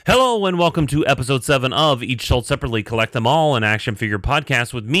Hello and welcome to episode 7 of Each Sold Separately, Collect Them All, an action figure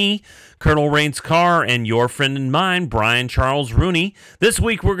podcast with me, Colonel Rains Carr, and your friend and mine, Brian Charles Rooney. This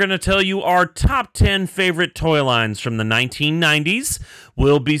week we're going to tell you our top 10 favorite toy lines from the 1990s.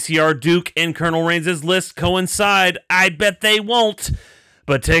 Will BCR Duke and Colonel Rains' list coincide? I bet they won't.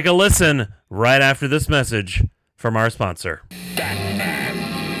 But take a listen right after this message from our sponsor.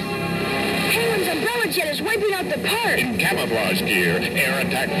 Jet is wiping out the park. In camouflage gear, air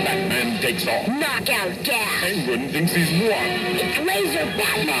attack Batman takes off. Knockout gas. Penguin thinks he's won. It's Laser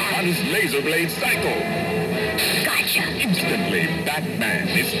Batman. On his laser blade cycle. Gotcha. Instantly, Batman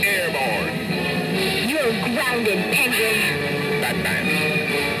is airborne. You're grounded, Penguin.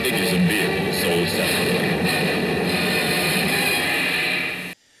 Batman. Figures and vehicles sold separately.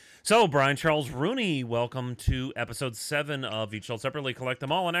 So, Brian Charles Rooney, welcome to episode 7 of Each Sold Separately, Collect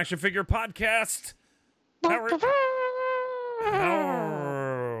Them All, an action figure podcast. How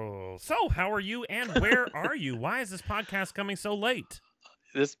are you and where are you? Why is this podcast coming so late?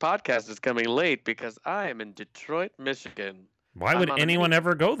 This podcast is coming late because I am in Detroit, Michigan. Why would anyone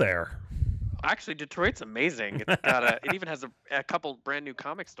ever go there? Actually, Detroit's amazing. It's got it even has a couple brand new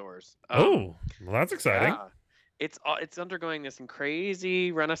comic stores. Well, that's exciting. Yeah. It's undergoing this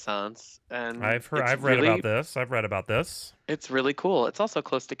crazy renaissance, and I've read about this. It's really cool. It's also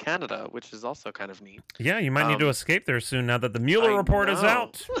close to Canada, which is also kind of neat. Yeah, you might need to escape there soon now that the Mueller report is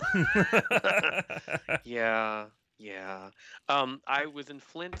out. Yeah. I was in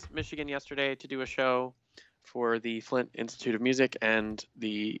Flint, Michigan yesterday to do a show for the Flint Institute of Music and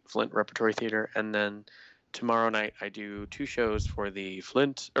the Flint Repertory Theater, and then tomorrow night I do 2 shows for the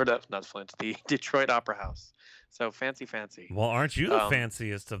the Detroit Opera House. So fancy. Well, aren't you the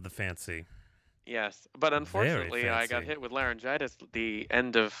fanciest of the fancy? Yes, but unfortunately I got hit with laryngitis at the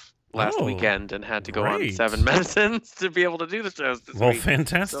end of last weekend and had to go on 7 medicines to be able to do the shows this week. Well,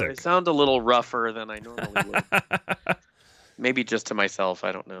 fantastic. So I sound a little rougher than I normally would. Maybe just to myself,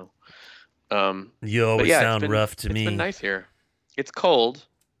 I don't know. You always sound rough to me. It's been nice here. It's cold,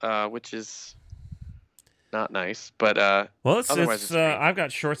 which is not nice, but it's I've got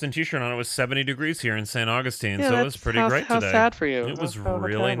shorts and t-shirt on. It was 70 degrees here in St. Augustine, so it was pretty great today. How sad for you. It was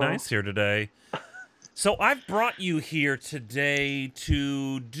really nice here today. So I've brought you here today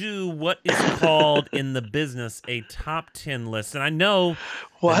to do what is called in the business a top 10 list. And I know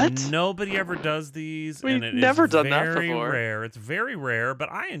that nobody ever does these. We've and it never is done that very before. Rare. It's very rare, but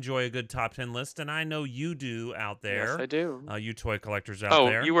I enjoy a good top 10 list, and I know you do out there. Yes, I do. You toy collectors out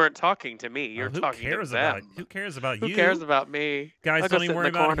there. Oh, you weren't talking to me. You're talking to them. Who cares about you? Who cares about me? Guys, don't even worry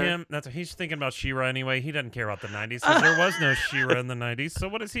about him. He's thinking about She-Ra anyway. He doesn't care about the 90s because there was no She-Ra in the 90s, so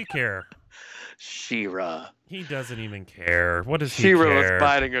what does he care? She-Ra. He doesn't even care. What does he care? She-Ra was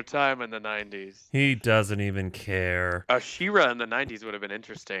biding her time in the 90s. He doesn't even care. She-Ra in the 90s would have been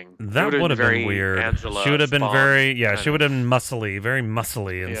interesting. That would have been weird. Angela she would have been Spawn she would have been very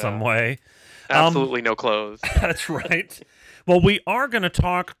muscly in some way. Absolutely no clothes. That's right. Well, we are going to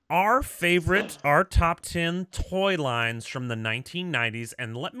talk our top 10 toy lines from the 1990s,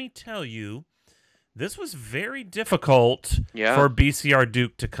 and let me tell you, this was very difficult for BCR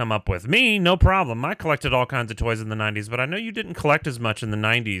Duke to come up with. Me, no problem. I collected all kinds of toys in the 90s, but I know you didn't collect as much in the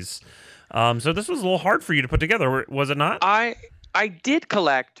 90s. So this was a little hard for you to put together, was it not? I did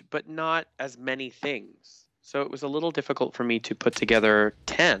collect, but not as many things. So it was a little difficult for me to put together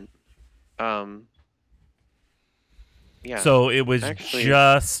 10. So it was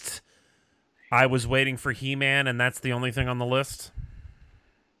just I was waiting for He-Man, and that's the only thing on the list?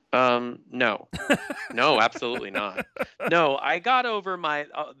 No, absolutely not. No, I got over my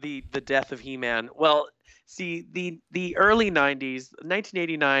the death of He-Man. Well, see, the early 90s,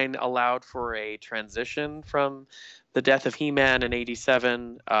 1989 allowed for a transition from the death of He-Man in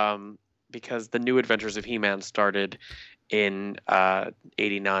 87, because the New Adventures of He-Man started in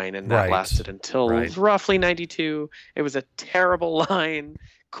 89, and that lasted until roughly 92. It was a terrible line.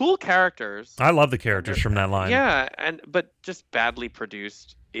 Cool characters. I love the characters from that line. Yeah, but just badly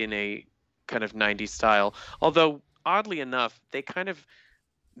produced in a kind of 90s style. Although, oddly enough, they kind of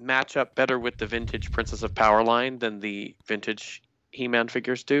match up better with the vintage Princess of Power line than the vintage He-Man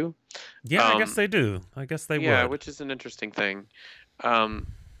figures do. Yeah, I guess they do. I guess they would. Yeah, which is an interesting thing.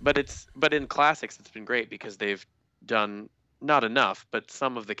 But in classics, it's been great because they've done not enough, but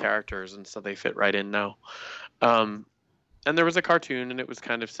some of the characters, and so they fit right in now. And there was a cartoon, and it was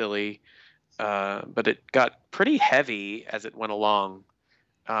kind of silly, but it got pretty heavy as it went along.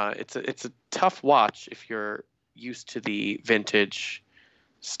 It's a tough watch if you're used to the vintage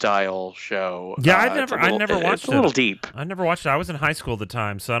style show. Yeah, I never watched it. It's a little deep. I never watched it. I was in high school at the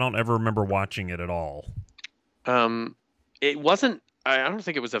time, so I don't ever remember watching it at all. It wasn't I don't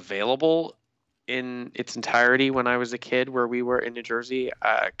think it was available in its entirety when I was a kid where we were in New Jersey,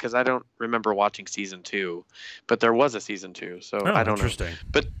 because I don't remember watching season 2, but there was a season 2, so Oh, I don't know. interesting.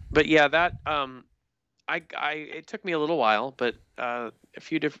 But yeah, that it took me a little while, but a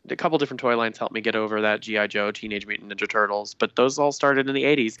couple different toy lines helped me get over that GI Joe, Teenage Mutant Ninja Turtles, but those all started in the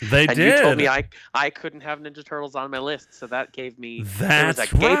 80s. They and did. You told me I couldn't have Ninja Turtles on my list, so that gave me there was a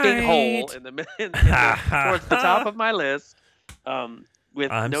That's gaping hole right. in towards the top of my list. With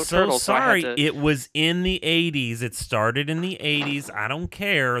I'm no so turtles, so I sorry. had to, It was in the 80s. It started in the 80s. I don't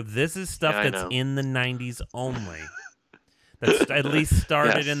care. This is stuff Yeah, I that's know. in the 90s only. That's at least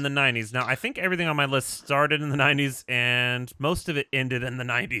started Yes. in the 90s. Now, I think everything on my list started in the 90s, and most of it ended in the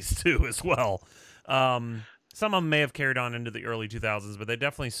 90s too, as well. Some of them may have carried on into the early 2000s, but they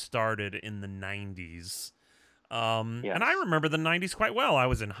definitely started in the 90s. And I Yes. remember the 90s quite well. I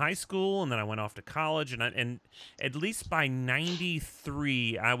was in high school, and then I went off to college, and at least by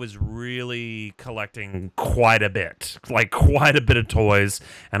 93, I was really collecting quite a bit of toys.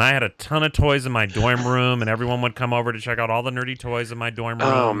 And I had a ton of toys in my dorm room, and everyone would come over to check out all the nerdy toys in my dorm room.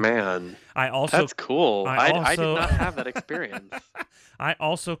 Oh man, I also that's cool. I did also- not have that experience. I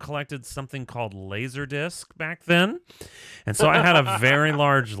also collected something called Laserdisc back then. And so I had a very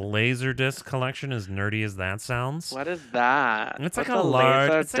large Laserdisc collection, as nerdy as that sounds. What is that? It's like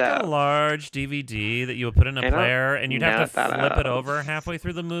What's a large DVD that you would put in a I don't player, and you'd have know to that flip it of. over halfway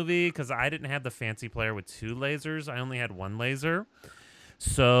through the movie, because I didn't have the fancy player with 2 lasers. I only had 1 laser.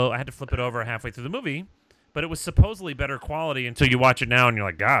 So I had to flip it over halfway through the movie, but it was supposedly better quality until you watch it now, and you're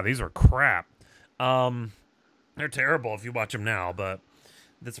like, God, these are crap. They're terrible if you watch them now, but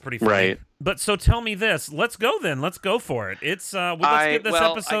that's pretty funny. Right. But so tell me this. Let's go then. Let's go for it. It's let's get this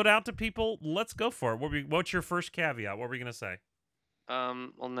episode out to people. Let's go for it. What's your first caveat? What were you gonna say?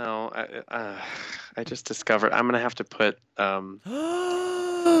 Well, no, I just discovered I'm gonna have to put.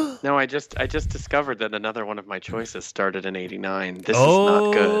 No, I just discovered that another one of my choices started in '89. This is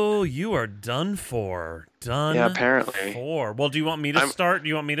not good. Oh, you are done for. Done. Yeah, apparently. For. Well, do you want me to start? Do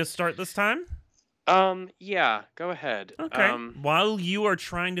you want me to start this time? Yeah, go ahead. Okay. While you are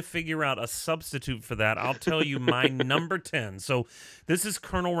trying to figure out a substitute for that, I'll tell you my number 10. So this is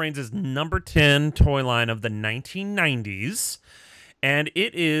Colonel Reigns' number 10 toy line of the 1990s. And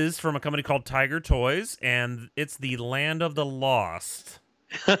it is from a company called Tiger Toys, and it's the Land of the Lost.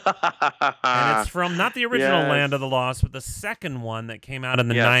 And it's from not the original Yes. Land of the Lost, but the second one that came out in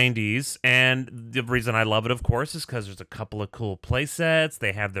the Yes. 90s. And the reason I love it, of course, is because there's a couple of cool play sets.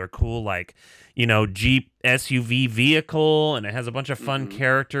 They have their cool, Jeep SUV vehicle, and it has a bunch of fun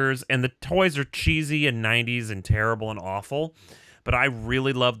characters. And the toys are cheesy and 90s and terrible and awful. But I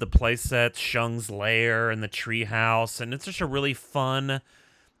really love the play sets, Shung's Lair and the Treehouse. And it's just a really fun,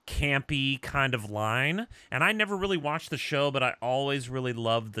 campy kind of line. And I never really watched the show, but I always really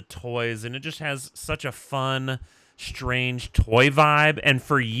loved the toys, and it just has such a fun, strange toy vibe. And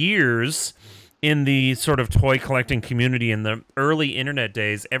for years in the sort of toy collecting community in the early internet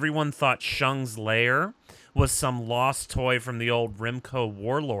days, everyone thought Shung's Lair was some lost toy from the old Remco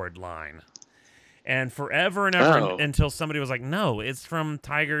Warlord line. And forever and ever until somebody was like, no, it's from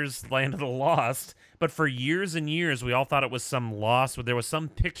Tiger's Land of the Lost. But for years and years, we all thought it was some lost. There was some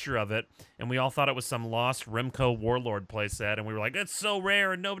picture of it, and we all thought it was some lost Remco Warlord playset. And we were like, it's so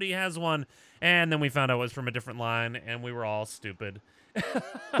rare, and nobody has one. And then we found out it was from a different line, and we were all stupid.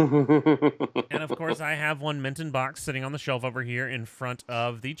 And of course, I have one Minton box sitting on the shelf over here in front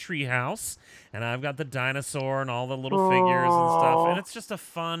of the treehouse, and I've got the dinosaur and all the little figures and stuff. And it's just a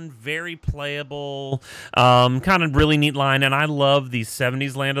fun, very playable, kind of really neat line. And I love the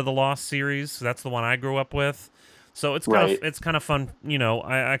 '70s Land of the Lost series. That's the one I grew up with. So it's kind of fun.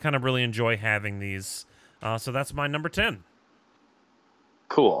 I kind of really enjoy having these. So that's my number 10.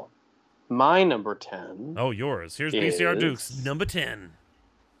 Cool. My number 10. Oh, yours. Here's BCR is Duke's number 10.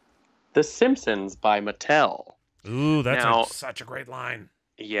 The Simpsons by Mattel. Ooh, that's Now- such a great line.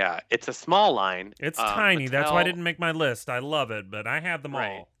 Yeah, it's a small line. It's tiny. That's why I Mattel- didn't make my list. I love it, but I have them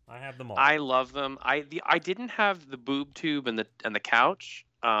Right. all. I have them all. I love them. I didn't have the boob tube and the couch,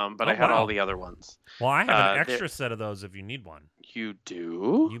 but Oh, I had wow. all the other ones. well, I have an they're- extra set of those if you need one. You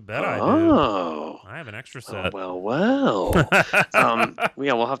do? You bet I do. Oh. I have an extra Oh, set. well.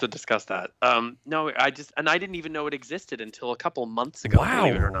 Yeah, we'll have to discuss that. No, I didn't even know it existed until a couple months ago. Wow,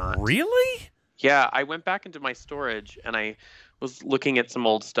 believe it or not. really? Yeah, I went back into my storage and I was looking at some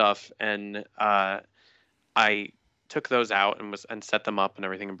old stuff, and I took those out and set them up and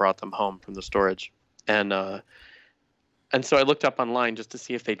everything and brought them home from the storage. And so I looked up online just to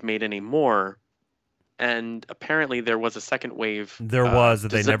see if they'd made any more. and apparently there was a second wave. There was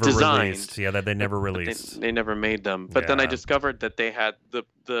that they never designed, released. Yeah, that they never but released. They never made them. But then I Yeah. discovered that they had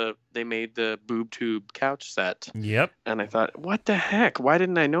they made the boob tube couch set, Yep. and I thought, what the heck? Why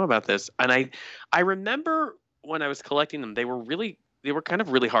didn't I know about this? And I remember when I was collecting them, they were kind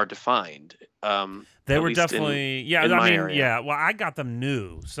of really hard to find. They at were least in- definitely, yeah. in I my mean, area. yeah. Well, I got them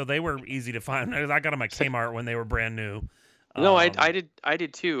new, so they were easy to find. I got them at Kmart when they were brand new. No, Um, I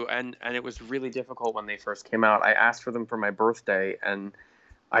did too, and it was really difficult when they first came out. I asked for them for my birthday, and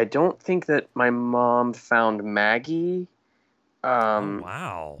I don't think that my mom found Maggie, Oh,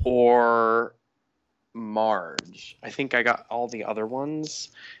 wow. or Marge. I think I got all the other ones.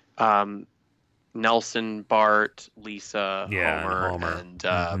 Nelson, Bart, Lisa, Yeah, and Homer, Homer. and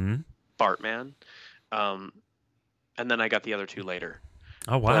Mhm. Bartman. And then I got the other two later.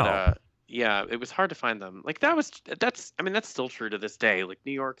 Oh, wow. But yeah, it was hard to find them. Like that's still true to this day. Like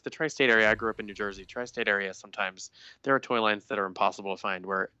New York, the tri-state area. I grew up in New Jersey. Tri-state area. Sometimes there are toy lines that are impossible to find,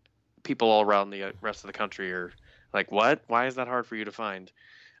 where people all around the rest of the country are like, "What? Why is that hard for you to find?"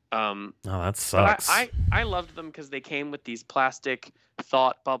 Oh, that But sucks. I loved them because they came with these plastic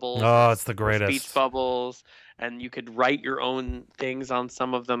thought bubbles. Oh, it's the or greatest. speech bubbles, and you could write your own things on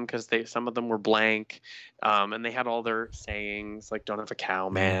some of them because some of them were blank, and they had all their sayings like "Don't have a cow,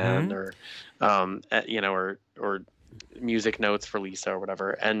 man," Mm-hmm. or music notes for Lisa or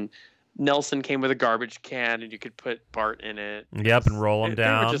whatever. And Nelson came with a garbage can, and you could put Bart in it. Yep, and roll them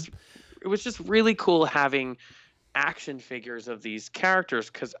down. It was just really cool having action figures of these characters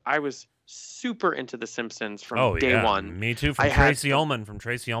because I was super into The Simpsons from day yeah. one. Me too. From I had Tracy the- Ullman. From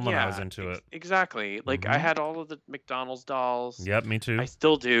Tracy Ullman, I was into it. Exactly. Like I Mhm. had all of the McDonald's dolls. Yep, me too. I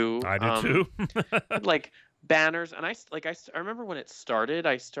still do. I do too. Like banners, and I remember when it started.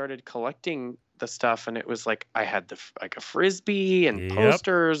 I started collecting the stuff, and it was like I had like a frisbee and Yep.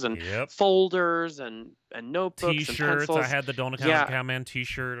 posters and Yep. folders and notbooks and T-shirts. pencils. I had the Don't Count Yeah. Cowman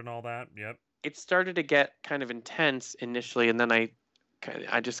T-shirt and all that. Yep. It started to get kind of intense initially, and then I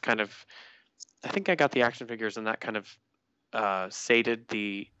just kind of, I think I got the action figures, and that kind of sated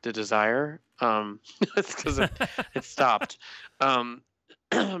the desire. It's because it stopped.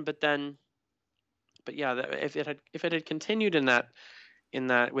 But yeah, if it had continued in that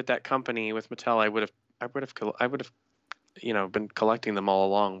with that company with Mattel, I would have been collecting them all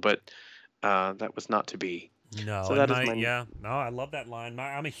along. But that was not to be. No, So and that is my- yeah, no, I love that line.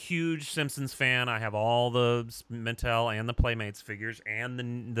 I'm a huge Simpsons fan. I have all the Mattel and the Playmates figures,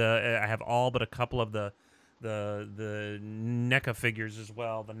 and the I have all but a couple of the NECA figures as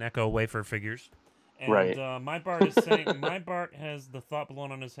well, the NECA wafer figures. And, Right. my Bart is saying, my Bart has the thought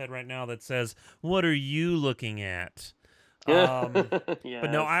balloon on his head right now that says, "What are you looking at?" But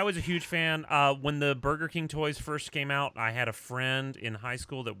no, I was a huge fan. When the Burger King toys first came out, I had a friend in high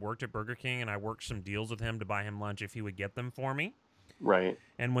school that worked at Burger King, and I worked some deals with him to buy him lunch if he would get them for me. Right.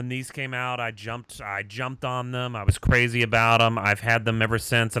 And when these came out, I jumped on them. I was crazy about them. I've had them ever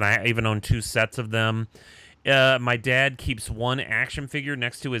since, and I even own 2 sets of them. My dad keeps one action figure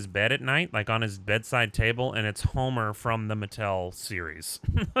next to his bed at night, like on his bedside table, and it's Homer from the Mattel series.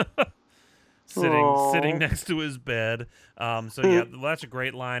 Sitting next to his bed. So yeah, well, that's a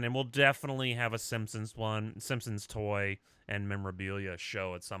great line, and we'll definitely have a Simpsons toy and memorabilia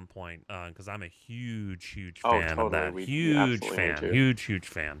show at some point, because I'm a huge fan of that. Huge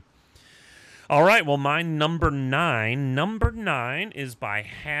fan. All right, well, my number 9. Number 9 is by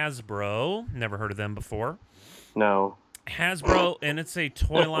Hasbro. Never heard of them before. No. Hasbro, and it's a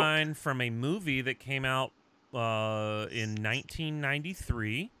toy line from a movie that came out in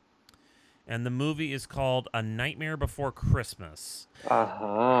 1993. And the movie is called A Nightmare Before Christmas.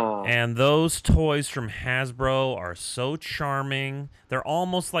 Uh-huh. And those toys from Hasbro are so charming. They're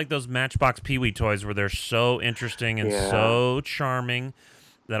almost like those Matchbox Pee-wee toys where they're so interesting and so charming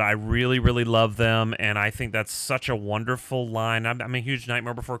that I really, really love them. And I think that's such a wonderful line. I'm a huge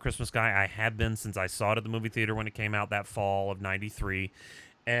Nightmare Before Christmas guy. I have been since I saw it at the movie theater when it came out that fall of 93.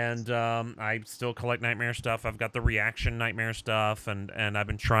 And I still collect Nightmare stuff. I've got the Reaction Nightmare stuff, and I've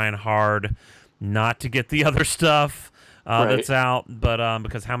been trying hard not to get the other stuff that's out. But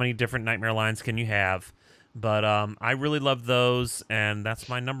because how many different Nightmare lines can you have? But I really love those, and that's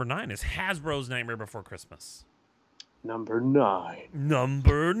my number 9 is Hasbro's Nightmare Before Christmas. Number 9.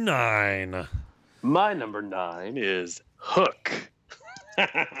 Number 9. My number 9 is Hook.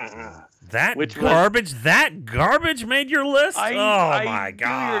 That Which garbage made your list? I my knew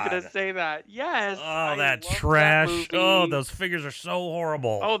God. you were going to say that. Yes. Oh, I that love trash. That movie. Oh, those figures are so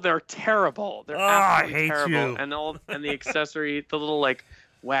horrible. Oh, they're terrible. They're I absolutely hate terrible. you. And the accessory, the little like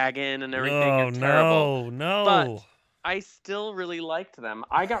wagon and everything Oh, is terrible. no. But I still really liked them.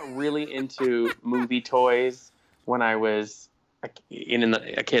 I got really into movie toys when I was a kid in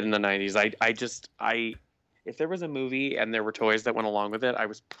the 90s. I if there was a movie and there were toys that went along with it, I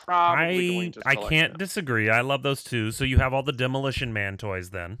was probably going to I collect can't them. disagree. I love those too. So you have all the Demolition Man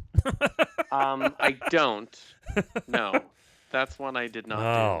toys then. I don't. No, that's one I did not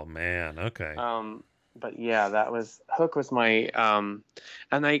Oh do. man, okay. But yeah, Hook was my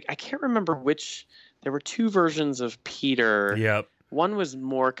and I can't remember which. There were two versions of Peter. Yep. One was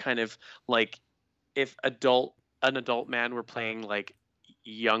more kind of like if an adult man were playing like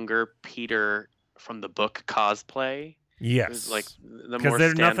younger Peter from the book cosplay. Yes. It was like the Because more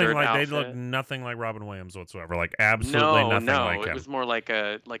they're standard nothing like outfit. they look nothing like Robin Williams whatsoever. Like absolutely nothing like it him. was more like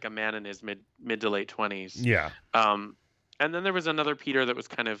a man in his mid to late 20s. Yeah. And then there was another Peter that was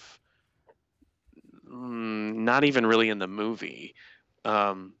kind of not even really in the movie,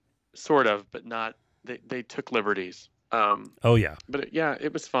 sort of, but not. They took liberties. Oh yeah. But yeah,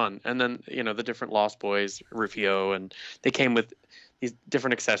 it was fun. And then the different Lost Boys, Rufio, and they came with these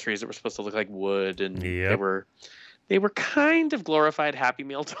different accessories that were supposed to look like wood, and Yep. they were kind of glorified Happy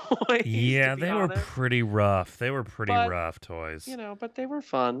Meal toys. Yeah, to be they were honest. pretty rough. They were pretty But, rough toys. But they were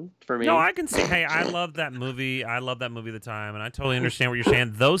fun for me. No, I can see. Hey, I love that movie. I love that movie at the time, and I totally understand what you're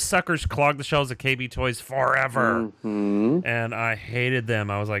saying. Those suckers clogged the shelves of KB Toys forever, and I hated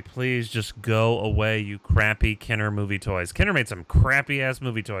them. I was like, please just go away, you crappy Kenner movie toys. Kenner made some crappy ass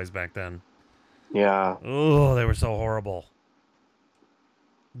movie toys back then. Yeah. Oh, they were so horrible.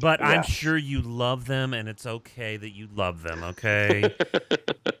 But I'm Yes. sure you love them, and it's okay that you love them. Okay.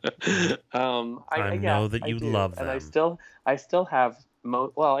 I know that you do. love and them. I still have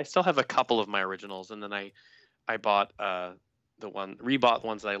I still have a couple of my originals, and then I bought rebought the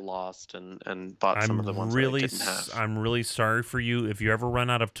ones that I lost, and bought some of the ones that I didn't have. I'm really sorry for you. If you ever run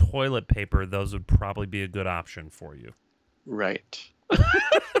out of toilet paper, those would probably be a good option for you. Right.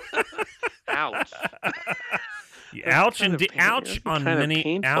 Ouch. Ouch kind of and ouch that'd be on kind of many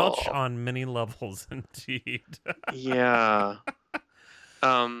painful. levels indeed. Yeah.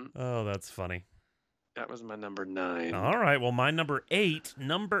 Oh, that's funny. That was my number 9. All right. Well, my number eight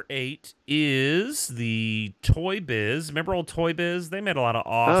is the Toy Biz. Remember old Toy Biz? They made a lot of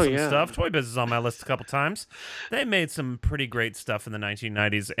awesome yeah. stuff. Toy Biz is on my list a couple times. They made some pretty great stuff in the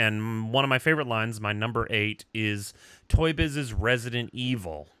 1990s. And one of my favorite lines, my number 8, is Toy Biz's Resident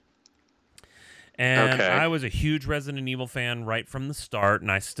Evil. And Okay. I was a huge Resident Evil fan right from the start,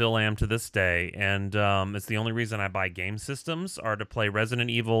 and I still am to this day. And it's the only reason I buy game systems are to play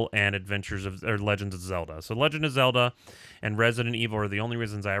Resident Evil and Legends of Zelda. So Legend of Zelda and Resident Evil are the only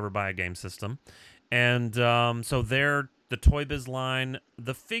reasons I ever buy a game system. And so they're the Toy Biz line.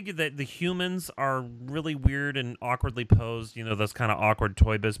 The figure that the humans are really weird and awkwardly posed. Those kind of awkward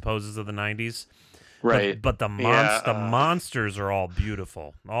Toy Biz poses of the 90s. Right. But the monsters are all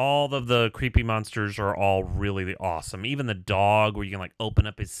beautiful. All of the creepy monsters are all really awesome. Even the dog, where you can like open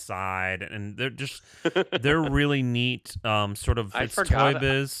up his side, and they're really neat. Sort of, it's Toy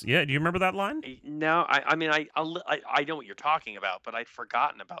Biz. Yeah, do you remember that line? No, I mean I know what you're talking about, but I'd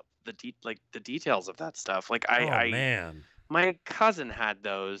forgotten about the details of that stuff. Like man, my cousin had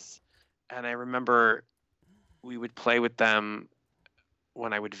those, and I remember we would play with them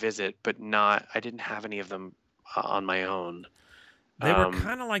when I would visit, but I didn't have any of them on my own. They were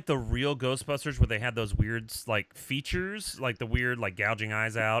kind of like the real Ghostbusters, where they had those weird like features, like the weird like gouging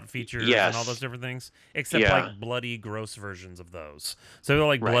eyes out features and all those different things, except like bloody, gross versions of those. So they're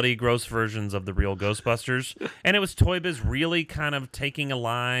like bloody, gross versions of the real Ghostbusters. And it was Toy Biz really kind of taking a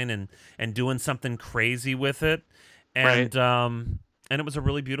line and doing something crazy with it. And and it was a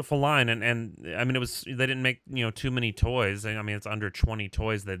really beautiful line, and I mean, they didn't make too many toys. I mean, it's under 20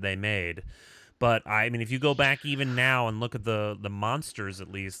 toys that they made, but I mean, if you go back even now and look at the monsters,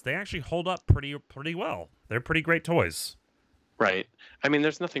 at least they actually hold up pretty well. They're pretty great toys. Right. I mean,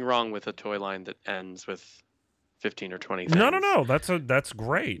 there's nothing wrong with a toy line that ends with 15 or 20 things. No. That's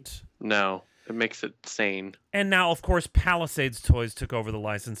great. No. It makes it sane. And now, of course, Palisades Toys took over the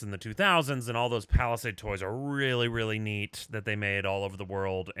license in the 2000s, and all those Palisade toys are really, really neat that they made all over the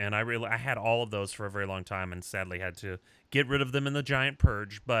world. And I had all of those for a very long time, and sadly had to get rid of them in the giant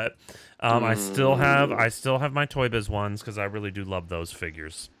purge. But I still have my Toy Biz ones because I really do love those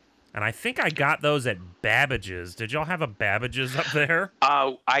figures. And I think I got those at Babbage's. Did y'all have a Babbage's up there?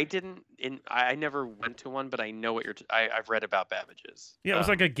 I didn't. I never went to one, but I know what I've read about Babbage's. Yeah, it was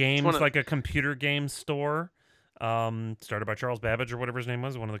like a computer game store, started by Charles Babbage or whatever his name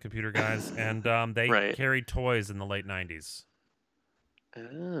was, one of the computer guys, and they carried toys in the late 90s.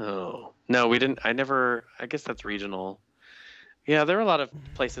 Oh no, we didn't. I guess that's regional. Yeah, there are a lot of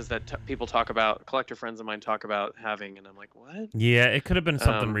places that people talk about, collector friends of mine talk about having, and I'm like, what? Yeah, it could have been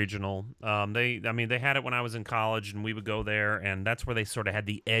something Um, regional. I mean, they had it when I was in college, and we would go there, and that's where they sort of had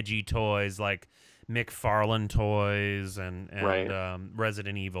the edgy toys, like McFarlane toys and right,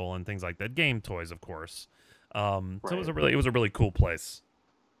 Resident Evil and things like that. Game toys, of course. So right, it was a really cool place.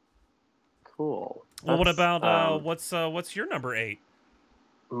 cool. Well, what That's about what's your number 8?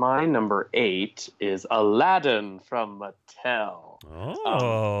 my number 8 is Aladdin from Mattel.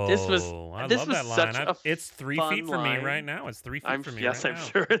 This was Oh, I this love was that such line. a It's 3 fun feet for me line. right now. It's 3 feet I'm for me yes, right I'm now.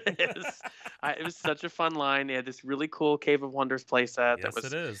 sure it is. It was such a fun line. They had this really cool Cave of Wonders playset that Yes, it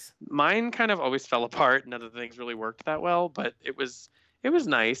was is. mine. Kind of always fell apart. None of the things really worked that well, but it was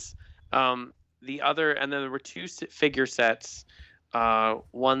nice. The other, and then there were two figure sets.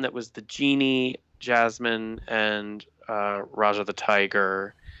 One that was the genie, Jasmine, and Raja the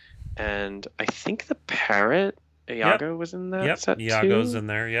tiger, and I think the parrot Yep. Iago was in that Yep. set Iago's too. in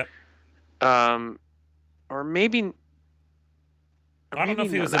there. Yep. Um, or maybe. Or I don't know maybe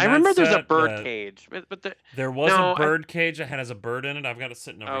if he was not. in I that remember there's a set, bird but cage, but there was no, a bird cage that has a bird in it. I've got it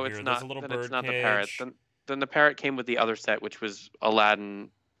sitting over oh, here. it's There's a not. little Then it's bird not the parrot. cage. Then the parrot came with the other set, which was Aladdin,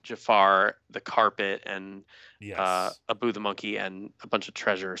 Jafar, the carpet, and Yes. Abu the monkey, and a bunch of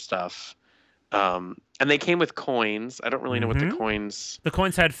treasure stuff. And they came with coins. I don't really know what the Mhm. coins. The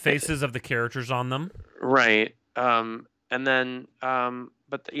coins had faces of the characters on them. Right. And then,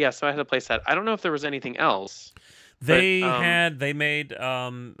 yeah. So I had a play set. I don't know if there was anything else, but They made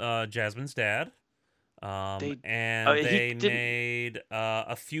Jasmine's dad. they And he they didn't. made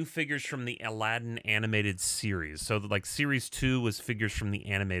a few figures from the Aladdin animated series. So, like, series 2 was figures from the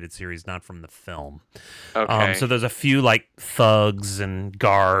animated series, not from the film. Okay. So there's a few like thugs and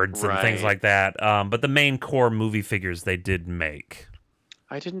guards and things Right. like that. But the main core movie figures they did make.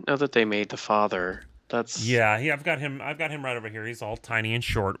 I didn't know that they made the father. That's Yeah, I've got him. I've got him right over here. He's all tiny and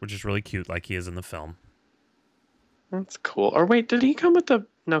short, which is really cute, like he is in the film. that's cool. Or wait, did he come with the?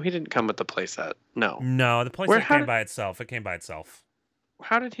 No, he didn't come with the playset. No. No, the Where? playset How came did? by itself. It came by itself.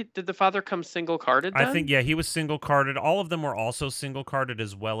 How did he? Did the father come single carded I then? think, yeah, he was single carded. All of them were also single carded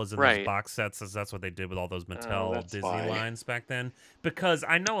as well as in those Right. box sets, as that's what they did with all those Mattel that's Disney why. lines back then. Because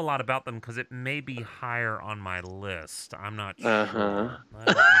I know a lot about them because it may be higher on my list. I'm not Uh-huh. sure. I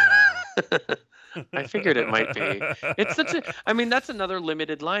don't know. I figured it might be. It's such a. I mean, that's another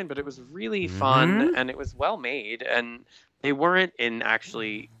limited line, but it was really fun Mhm. and it was well made, and they weren't in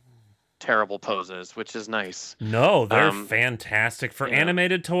actually terrible poses, which is nice. No, they're Um, fantastic for yeah.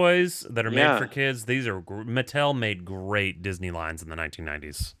 animated toys that are made Yeah. for kids. These are Mattel made great Disney lines in the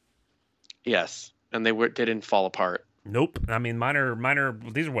 1990s. Yes, and they didn't fall apart. Nope. I mean, mine are.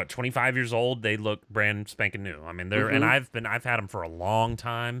 These are what, 25 years old. They look brand spanking new. I mean, they're and I've had them for a long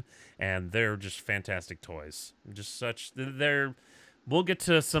time, and they're just fantastic toys. Just such they're. We'll get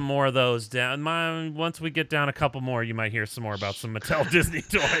to some more of those down. Once we get down a couple more, you might hear some more about some Mattel Disney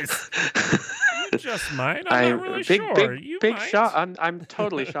toys. You just might. I'm not really sure. You big might. shock. I'm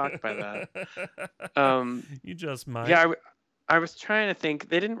totally shocked by that. You just might. Yeah, I was trying to think.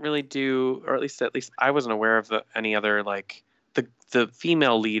 They didn't really do, or at least I wasn't aware of any other like the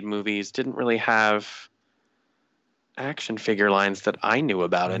female lead movies didn't really have action figure lines that I knew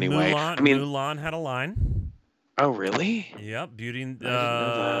about anyway. I mean, Mulan had a line. oh really? Yep, Beauty and I didn't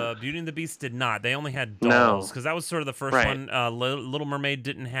know that. Beauty and the Beast did not. They only had No. dolls because that was sort of the first Right. one. Little Mermaid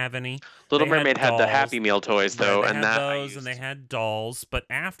didn't have any. Little They had Mermaid had the dolls. Happy Meal toys Right, though, they and had that those, and they had dolls. But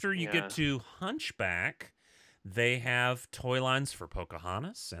after you Yeah. get to Hunchback, they have toy lines for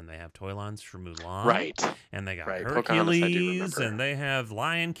Pocahontas, and they have toy lines for Mulan, right. and they got Right, Pocahontas I do Hercules, remember. and they have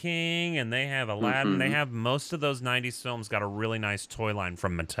Lion King, and they have Aladdin. They Mhm. have most of those 90s films got a really nice toy line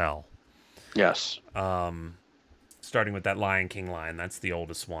from Mattel. Yes. Starting with that Lion King line. That's the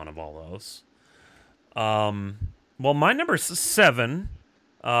oldest one of all those. Well, my number 7.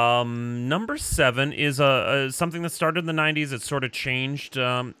 Number 7 is something that started in the 90s. It sort of changed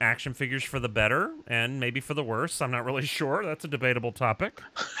action figures for the better and maybe for the worse. I'm not really sure. That's a debatable topic.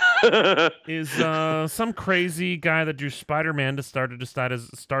 Is some crazy guy that drew Spider-Man start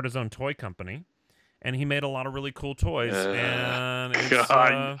his own toy company. And he made a lot of really cool toys. And it's,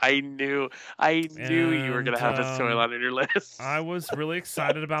 God, I knew you were gonna have this toy and, line on your list. I was really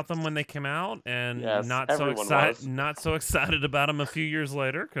excited about them when they came out, and Yes, not so everyone excited. was. Not so excited about them a few years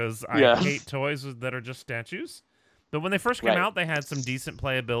later because I Yes. hate toys that are just statues. But when they first came Right. out, they had some decent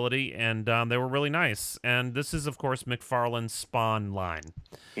playability, and they were really nice. And this is, of course, McFarlane's Spawn line,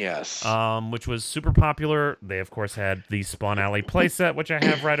 Yes. which was super popular. They, of course, had the Spawn Alley playset, which I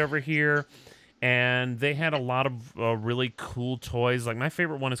have right over here. And they had a lot of really cool toys. Like, my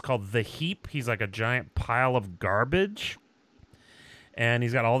favorite one is called The Heap. He's like a giant pile of garbage. And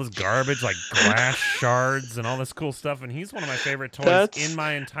he's got all this garbage, like glass shards and all this cool stuff. And he's one of my favorite toys That's- in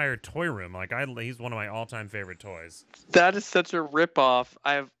my entire toy room. Like, he's one of my all-time favorite toys. That is such a ripoff.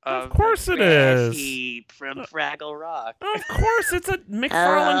 Of course it Trash is. Heap from Fraggle Rock. Of course, it's a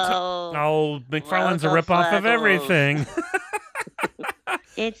McFarlane. McFarlane's a Local ripoff of Fraggles. everything.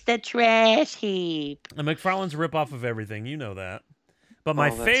 It's the trash heap. McFarlane's a ripoff of everything. You know that. But my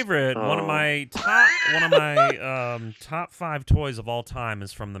Oh, that's- favorite, one of my top 5 toys of all time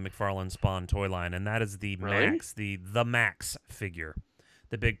is from the McFarlane Spawn toy line, and that is the Really? Max, the Max figure,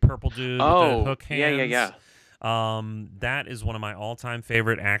 the big purple dude with the Oh, hook hands. yeah. That is one of my all-time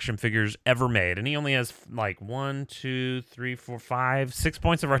favorite action figures ever made, and he only has like 1, 2, 3, 4, 5, 6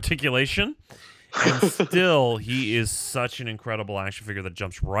 points of articulation. And still, he is such an incredible action figure that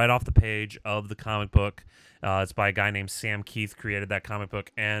jumps right off the page of the comic book. It's by a guy named Sam Keith, created that comic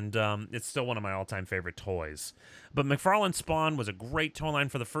book, and it's still one of my all-time favorite toys. But McFarlane Spawn was a great toy line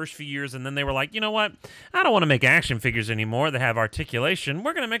for the first few years, and then they were like, you know what? I don't want to make action figures anymore that have articulation.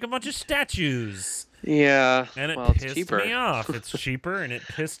 We're going to make a bunch of statues. Yeah. And it well, it's pissed cheaper. me off. It's cheaper, and it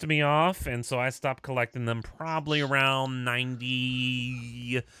pissed me off, and so I stopped collecting them probably around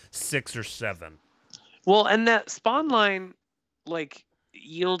 96 or 7. Well, and that Spawn line, like,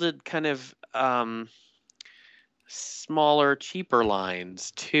 yielded kind of smaller, cheaper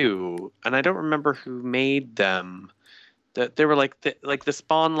lines too. And I don't remember who made them. That they were like the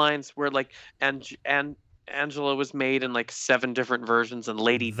Spawn lines were like, and Angela was made in like 7 different versions, and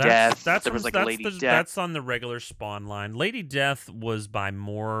Lady Death. There was like a Lady Death. That's on the regular Spawn line. Lady Death was by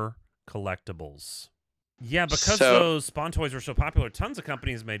More Collectibles. Yeah, because those Spawn toys were so popular, tons of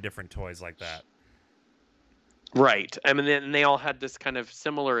companies made different toys like that. Right. I mean, and they all had this kind of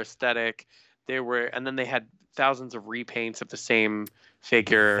similar aesthetic. And then they had thousands of repaints of the same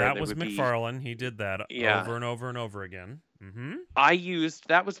figure. That It was would be- McFarlane. He did that Yeah. over and over and over again. Mm-hmm.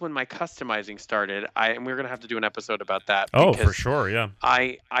 that was when my customizing started. And we're going to have to do an episode about that. Oh, for because sure, yeah.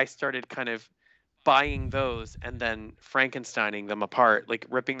 I started kind of buying those and then Frankensteining them apart, like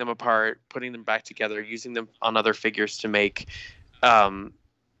ripping them apart, putting them back together, using them on other figures to make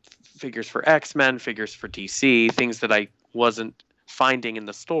figures for X-Men, figures for DC, things that I wasn't finding in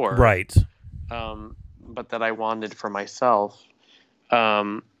the store. Right. But that I wanted for myself.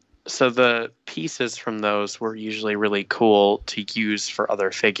 So the pieces from those were usually really cool to use for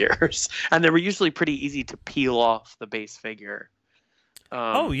other figures. And they were usually pretty easy to peel off the base figure.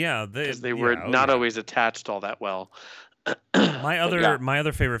 Oh yeah, Because they were not always attached all that well. My yeah.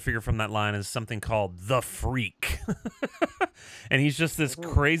 other favorite figure from that line is something called the Freak, and he's just this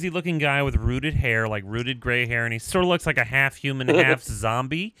crazy looking guy with rooted hair, like rooted gray hair, and he sort of looks like a half human, half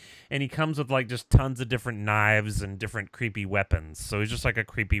zombie. And he comes with like just tons of different knives and different creepy weapons. So he's just like a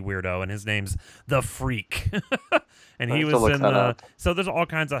creepy weirdo, and his name's the Freak. And he I have to was look in that the. up. So there's all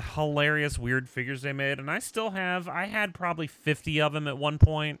kinds of hilarious weird figures they made, and I had probably 50 of them at one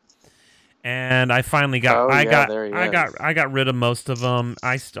point. And I finally got, I got rid of most of them.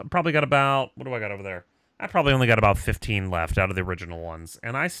 I probably got about, what do I got over there? I probably only got about 15 left out of the original ones,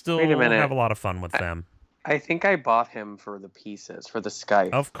 and I still Wait a minute. have a lot of fun with them. I think I bought him for the pieces, for the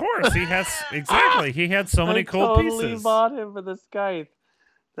Scythe. Of course, he has exactly. He had so many cool I totally pieces. bought him for the Scythe.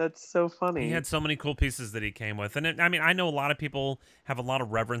 That's so funny. He had so many cool pieces that he came with. And I mean, I know a lot of people have a lot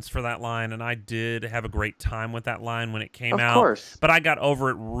of reverence for that line, and I did have a great time with that line when it came out. Of course. But I got over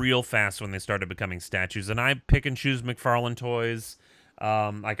it real fast when they started becoming statues. And I pick and choose McFarlane toys.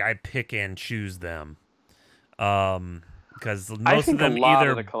 Like, I pick and choose them. Because most of them a lot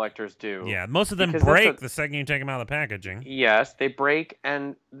either... of the collectors do. Yeah, most of them Because break the second you take them out of the packaging. Yes, they break,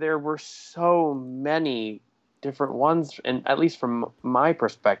 and there were so many different ones, and at least from my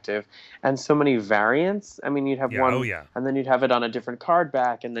perspective, and so many variants. I mean, you'd have one, and then you'd have it on a different card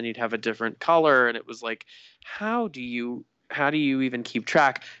back, and then you'd have a different color, and it was like, how do you even keep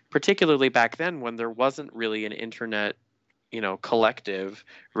track? Particularly back then, when there wasn't really an internet, collective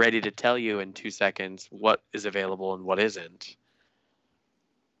ready to tell you in 2 seconds what is available and what isn't.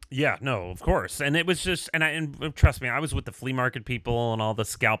 Yeah, no, of course. And it was just, and trust me, I was with the flea market people and all the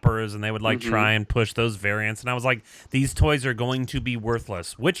scalpers, and they would try and push those variants. And I was like, these toys are going to be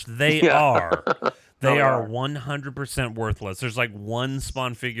worthless, which they are. They are 100% worthless. There's like one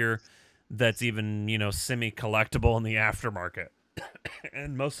Spawn figure that's even, semi-collectible in the aftermarket.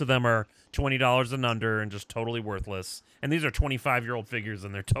 And most of them are $20 and under and just totally worthless. And these are 25-year-old figures,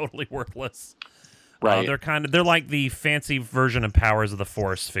 and they're totally worthless. Right. They're like the fancy version of Powers of the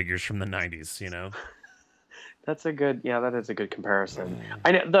Force figures from the 90s, That's a good. Yeah, that is a good comparison.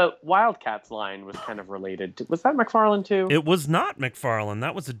 I know the Wildcats line was kind of related. Was that McFarlane too? It was not McFarlane.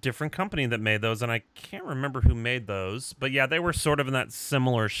 That was a different company that made those, and I can't remember who made those. But yeah, they were sort of in that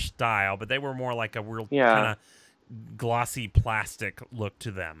similar style, but they were more like a real kind of glossy plastic look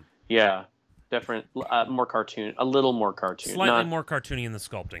to them. Yeah, different, more cartoon, a little more cartoon, slightly more cartoony in the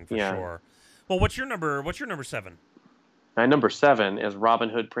sculpting for sure. Well, what's your number 7? My number 7 is Robin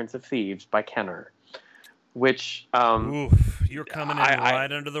Hood, Prince of Thieves by Kenner, which oof, you're coming in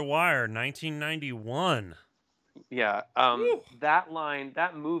right under the wire. 1991. Yeah, that line,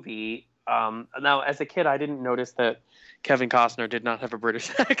 that movie. Now, as a kid, I didn't notice that Kevin Costner did not have a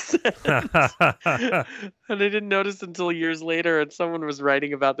British accent, and I didn't notice until years later. And someone was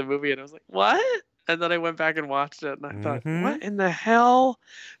writing about the movie, and I was like, "What?" And then I went back and watched it, and I thought, "What in the hell?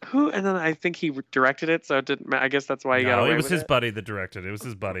 Who?" And then I think he directed it, so it didn't. I guess that's why he got away with it. It was his buddy that directed it. It was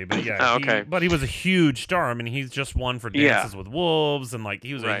his buddy, but yeah. But he was a huge star. I mean, he's just won for Dances with Wolves, and like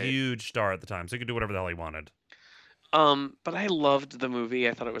he was a huge star at the time, so he could do whatever the hell he wanted. But I loved the movie.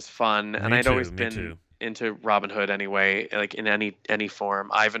 I thought it was fun, and I'd always been into Robin Hood anyway, like in any form.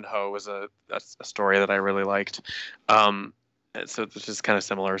 Ivanhoe was a story that I really liked. So it's just kind of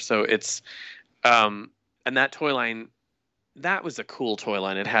similar. So it's and that toy line, that was a cool toy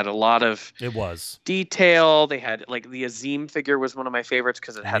line. It had a lot of detail. They had like the Azim figure was one of my favorites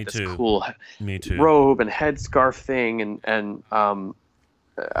because it had cool robe and headscarf thing, and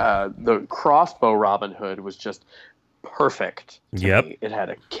the crossbow Robin Hood was just perfect to me. It had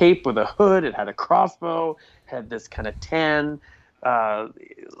a cape with a hood, it had a crossbow, had this kind of tan and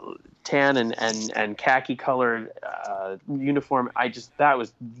khaki colored uniform. That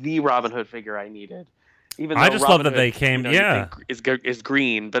was the Robin Hood figure I needed. Even though I just love that they came is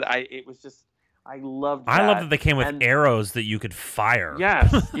green, but I loved that. I love that they came with arrows that you could fire.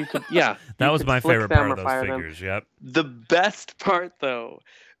 Yes, you could. Yeah, that was my favorite part of those figures. Them. Yep. The best part, though,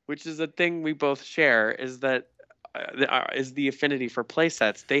 which is a thing we both share, is that is the affinity for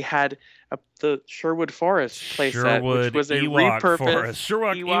playsets. They had the Sherwood Forest playset, which was a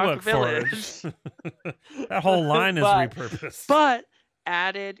repurposed Ewok Forest. That whole line is repurposed. But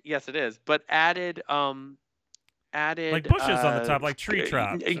added, yes, it is. But added like bushes on the top, like tree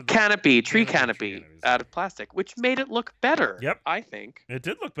tops. Tree canopy out of plastic, which made it look better. Yep, I think it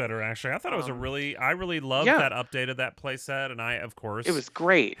did look better. Actually, I thought it was I really loved that updated that playset, and I, of course, it was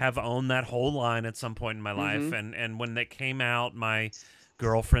great. Have owned that whole line at some point in my life, and when it came out, my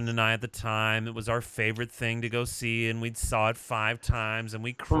girlfriend and I at the time, it was our favorite thing to go see, and we saw it 5 times, and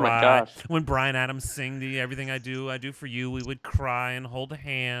we cried when Bryan Adams sang the "Everything I Do for You." We would cry and hold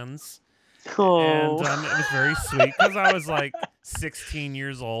hands. Oh. And it was very sweet because I was like 16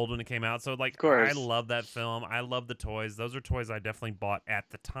 years old when it came out. So like, I love that film. I love the toys. Those are toys I definitely bought at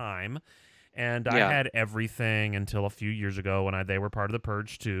the time. And I had everything until a few years ago when they were part of the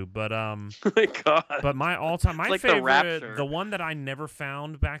Purge too. But oh my God. But my all-time, my like favorite, the one that I never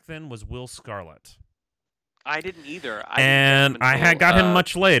found back then was Will Scarlet. I didn't either. I had got him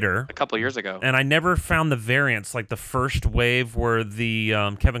much later, a couple of years ago, and I never found the variants, like the first wave where the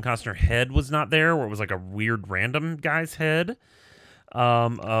Kevin Costner head was not there, where it was like a weird random guy's head.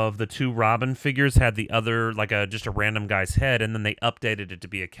 Of the 2 Robin figures had the other like just a random guy's head, and then they updated it to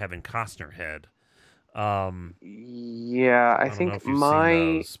be a Kevin Costner head. Yeah, I think seen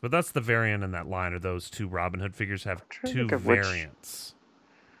those, but that's the variant in that line. Or those 2 Robin Hood figures have 2 variants.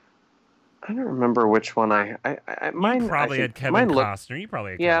 I don't remember which one mine. You probably had Kevin Costner. You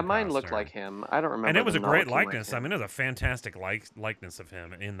probably had Kevin mine Costner. Looked like him. I don't remember. And it was a great likeness. I mean, it was a fantastic likeness of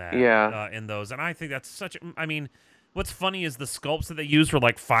him in that. In those, and I think that's such. I mean, what's funny is the sculpts that they used were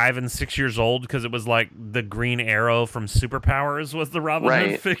like 5 and 6 years old because it was like the Green Arrow from Superpowers was the Robin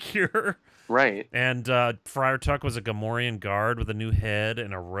Hood figure. Right. And Friar Tuck was a Gamorrean guard with a new head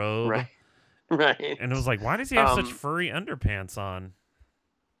and a robe. Right. And it was like, why does he have such furry underpants on?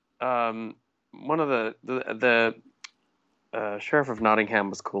 One of the Sheriff of Nottingham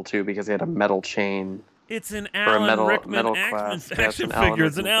was cool too because he had a metal chain. It's an Alan Rickman action figure.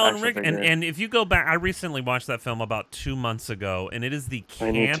 It's an Alan Rickman. And if you go back, I recently watched that film about 2 months ago, and it is the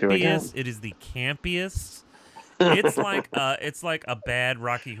campiest. It is the campiest. It's like a bad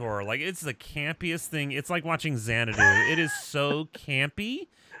Rocky Horror. Like it's the campiest thing. It's like watching Xanadu. It is so campy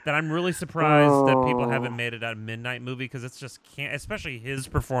that I'm really surprised that people haven't made it a Midnight movie because it's just can't. Especially his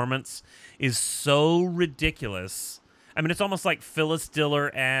performance is so ridiculous. I mean, it's almost like Phyllis Diller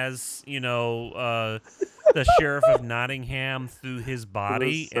as the Sheriff of Nottingham through his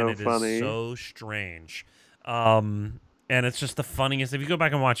body, and it is so strange. And it's just the funniest. If you go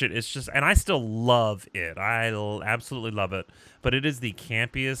back and watch it, it's just, and I still love it. I absolutely love it. But it is the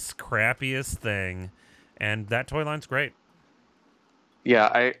campiest, crappiest thing. and that toy line's great.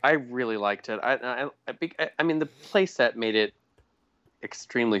 Yeah, I really liked it. I mean, the playset made it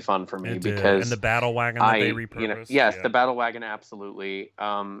extremely fun for me It did. because And the battle wagon that they repurposed. yes, yeah. the battle wagon, absolutely.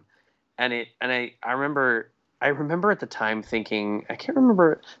 I remember at the time thinking, I can't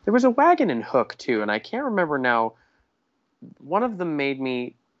remember, there was a wagon in Hook too, and I can't remember now. One of them made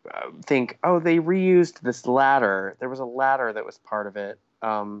me think, oh, they reused this ladder. There was a ladder that was part of it,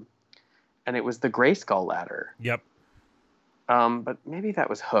 and it was the Grayskull ladder. Yep. But maybe that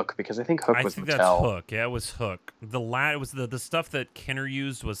was Hook, because I think Hook was I think Mattel. that's Hook. Yeah, it was Hook. It was the stuff that Kenner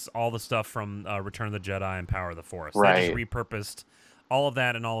used was all the stuff from Return of the Jedi and Power of the Force. Right. They just repurposed all of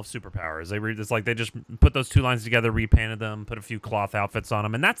that and all of Superpowers. It's like they just put those two lines together, repainted them, put a few cloth outfits on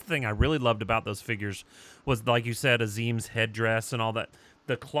them, and that's the thing I really loved about those figures was, like you said, Azim's headdress and all that.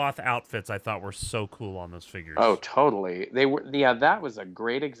 The cloth outfits I thought were so cool on those figures. Oh, totally. They were. Yeah, that was a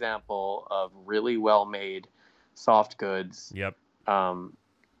great example of really well made soft goods. Yep. Done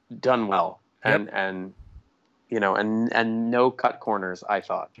well, Yep. and no cut corners, I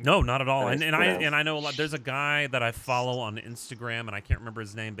thought. No, not at all. Nice, And I know a lot. There's a guy that I follow on Instagram, and I can't remember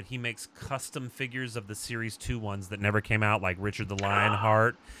his name, but he makes custom figures of the Series 2 ones that never came out, like Richard the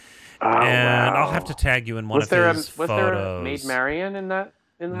Lionheart. Oh, And wow. I'll have to tag you in one Was of there his was photos. there a Maid Marian in that?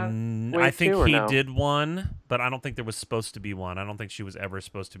 I think too, or he no? did one, but I don't think there was supposed to be one. I don't think she was ever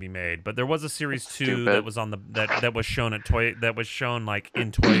supposed to be made. But there was a Series 2 Stupid. that was on the that was shown at like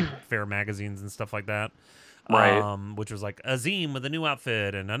in toy fair magazines and stuff like that. Right. Which was like Azim with a new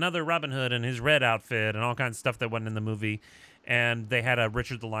outfit and another Robin Hood and his red outfit and all kinds of stuff that wasn't in the movie. And they had a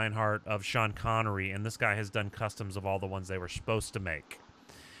Richard the Lionheart of Sean Connery, and this guy has done customs of all the ones they were supposed to make.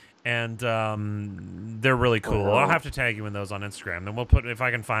 And they're really cool. Wow. I'll have to tag you in those on Instagram, and we'll put, if I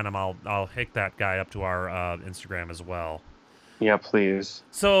can find them, I'll hook that guy up to our Instagram as well. Yeah, please.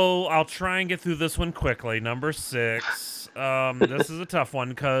 So I'll try and get through this one quickly. Number 6. This is a tough one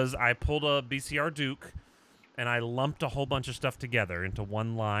because I pulled a BCR Duke, and I lumped a whole bunch of stuff together into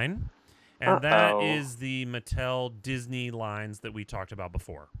one line, and that is the Mattel Disney lines that we talked about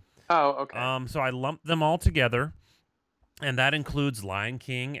before. Oh, okay. So I lumped them all together. And that includes Lion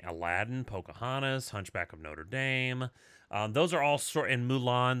King, Aladdin, Pocahontas, Hunchback of Notre Dame. Those are all and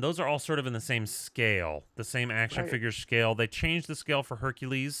Mulan. Those are all sort of in the same scale, the same action figure scale. They changed the scale for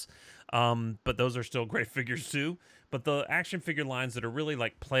Hercules, but those are still great figures too. But the action figure lines that are really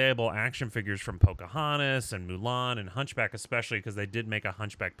like playable action figures from Pocahontas and Mulan and Hunchback, especially because they did make a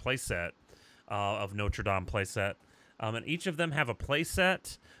Hunchback playset of Notre Dame playset. And each of them have a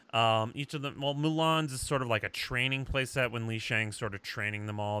playset. Each of them, well, Mulan's is sort of like a training playset when Li Shang's sort of training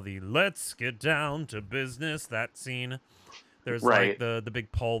them all. The "let's get down to business" that scene. There's like the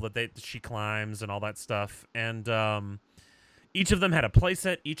big pole that she climbs and all that stuff. And each of them had a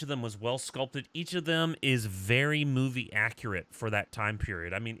playset. Each of them was well sculpted. Each of them is very movie accurate for that time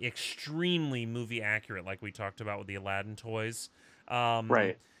period. I mean, extremely movie accurate, like we talked about with the Aladdin toys.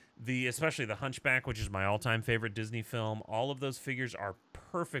 Especially the Hunchback, which is my all-time favorite Disney film. All of those figures are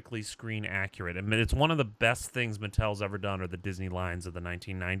perfectly screen accurate. I mean, it's one of the best things Mattel's ever done are the Disney lines of the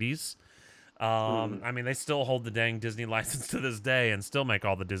 1990s. I mean, they still hold the dang Disney license to this day and still make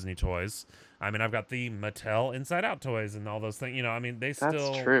all the Disney toys. I mean, I've got the Mattel Inside Out toys and all those things. You know, I mean, they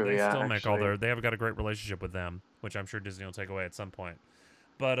still make all their. They have got a great relationship with them, which I'm sure Disney will take away at some point.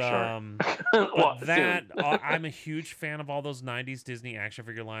 But I'm a huge fan of all those 90s Disney action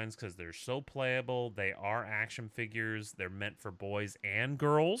figure lines because they're so playable. They are action figures. They're meant for boys and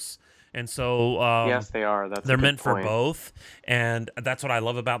girls. And so yes, they are. They're meant for both. And that's what I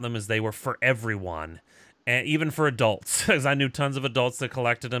love about them is they were for everyone. And even for adults, because I knew tons of adults that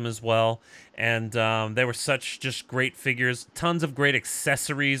collected them as well. And they were such just great figures. Tons of great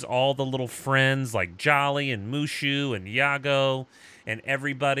accessories. All the little friends like Jolly and Mushu and Iago and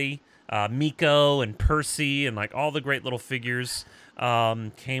everybody. Miko and Percy and like all the great little figures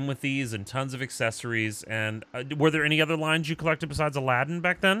came with these and tons of accessories. And were there any other lines you collected besides Aladdin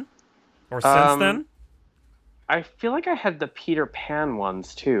back then? Or since then? I feel like I had the Peter Pan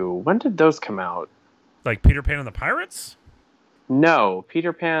ones too. When did those come out? Like Peter Pan and the Pirates? No,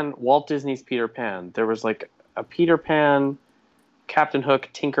 Peter Pan, Walt Disney's Peter Pan. There was like a Peter Pan, Captain Hook,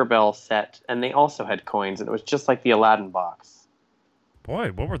 Tinkerbell set, and they also had coins, and it was just like the Aladdin box.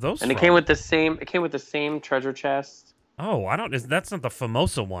 Boy, what were those? And from? it came with the same treasure chest. Oh, that's not the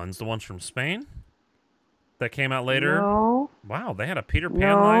Famosa ones, the ones from Spain that came out later. No. Wow, they had a Peter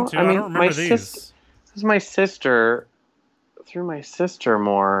Pan line too. I don't remember these. This is my sister. Through my sister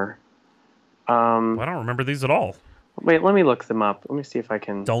more. Well, I don't remember these at all. Wait, let me look them up. Let me see if I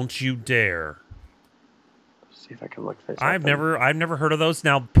can. Don't you dare. See see if I can look this up. I've never heard of those.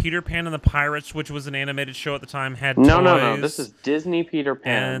 Now, Peter Pan and the Pirates, which was an animated show at the time, had No. toys. This is Disney Peter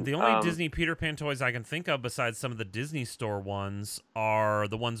Pan. And the only Disney Peter Pan toys I can think of, besides some of the Disney Store ones, are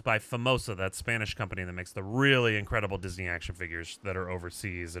the ones by Famosa, that Spanish company that makes the really incredible Disney action figures that are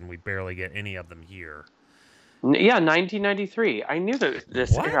overseas, and we barely get any of them here. Yeah, 1993. I knew that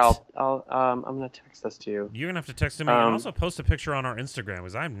this. What? Here, I'm gonna text this to you. You're gonna have to text me and also post a picture on our Instagram,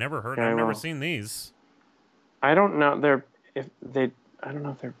 because I've never seen these. I don't know. I don't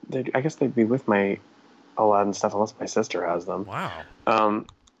know if they. I guess they'd be with my Aladdin stuff, unless my sister has them. Wow.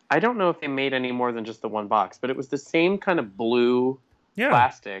 I don't know if they made any more than just the one box, but it was the same kind of blue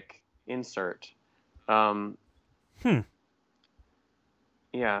plastic insert. Yeah.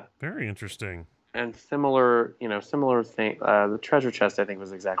 Very interesting. And similar thing. The treasure chest, I think,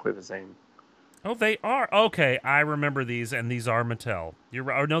 was exactly the same. Oh, they are. Okay, I remember these, and these are Mattel. You're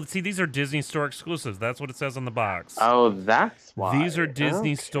right. Oh, no, see, these are Disney Store exclusives. That's what it says on the box. Oh, that's why. These are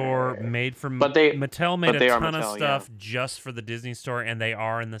Disney Store made for... But Mattel made a ton of stuff just for the Disney Store, and they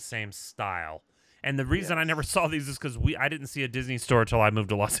are in the same style. And the reason I never saw these is because I didn't see a Disney Store until I moved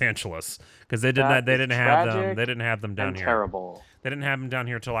to Los Angeles, because they didn't have them. They didn't have them down here. Terrible. They didn't have them down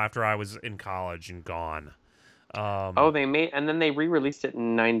here till after I was in college and gone. And then they re-released it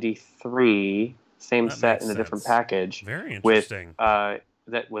in '93, same set in a different package. Very interesting.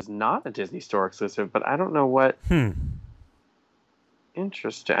 That was not a Disney Store exclusive, but I don't know what.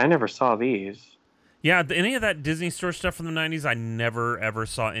 Interesting. I never saw these. Yeah, any of that Disney Store stuff from the 90s, I never, ever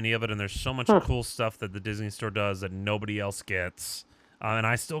saw any of it, and there's so much cool stuff that the Disney Store does that nobody else gets. And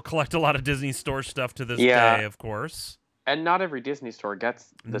I still collect a lot of Disney Store stuff to this day, of course. And not every Disney Store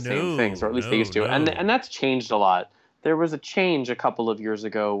gets the same things, or at least they used to. And that's changed a lot. There was a change a couple of years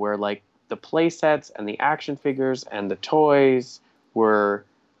ago where, like, the play sets and the action figures and the toys were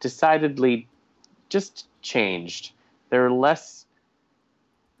decidedly just changed. They're less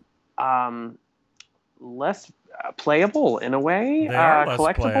playable in a way. They are less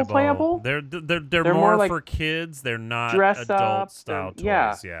collectible playable. They're more like for kids. They're not adult style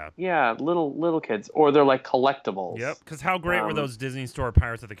toys. Yeah, little kids, or they're like collectibles. Yep. Because how great were those Disney Store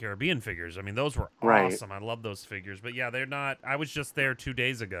Pirates of the Caribbean figures? I mean, those were awesome. I love those figures. But yeah, they're not. I was just there 2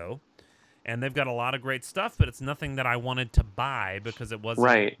 days ago, and they've got a lot of great stuff. But it's nothing that I wanted to buy because it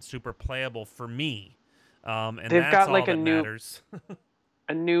wasn't super playable for me. And they've that's got all like that a new, matters.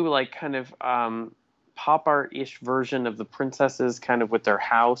 a new like kind of pop art-ish version of the princesses, kind of with their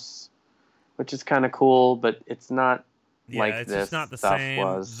house, which is kind of cool, but it's not like it's this just not the stuff same.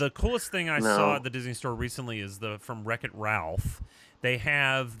 was. The coolest thing I saw at the Disney Store recently is from Wreck-It Ralph. They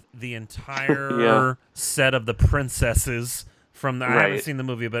have the entire set of the princesses from the. I haven't seen the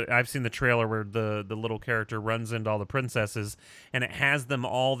movie, but I've seen the trailer where the little character runs into all the princesses, and it has them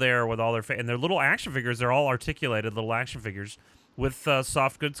all there with all their and their little action figures. They're all articulated little action figures with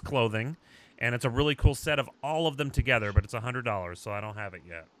soft goods clothing. And it's a really cool set of all of them together, but it's $100, so I don't have it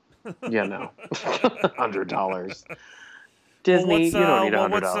yet. Yeah, no. $100. Disney, you don't need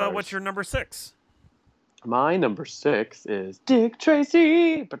 $100. What's your number 6? My number 6 is Dick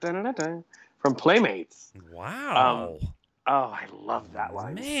Tracy from Playmates. Wow. I love that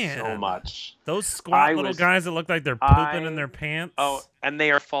line so much. Those squat little guys that look like they're pooping in their pants. Oh, and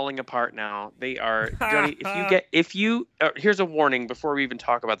they are falling apart now. They are. Johnny, here's a warning before we even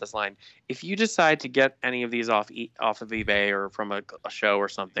talk about this line. If you decide to get any of these off of eBay or from a show or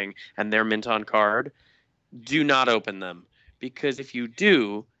something, and they're mint on card, do not open them, because if you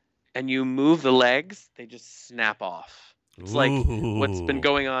do, and you move the legs, they just snap off. It's like what's been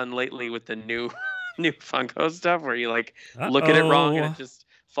going on lately with the new Funko stuff, where you like look at it wrong and it just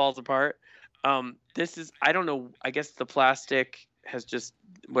falls apart. This is, I don't know, I guess the plastic has just,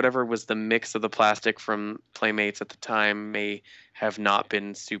 whatever was the mix of the plastic from Playmates at the time may have not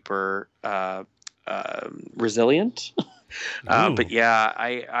been super resilient. But yeah,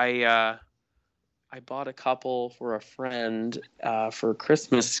 I bought a couple for a friend for a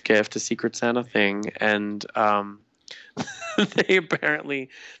Christmas gift, a Secret Santa thing, and they apparently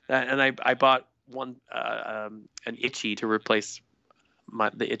I bought one an Itchy to replace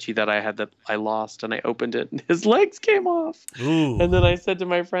the Itchy that I had that I lost, and I opened it and his legs came off. Ooh. And then I said to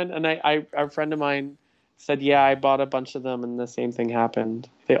my friend, and a friend of mine said, yeah, I bought a bunch of them and the same thing happened.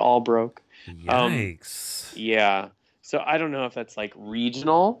 They all broke. Yikes. Yeah. So I don't know if that's like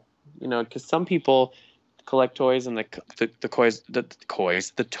regional, because some people collect toys and the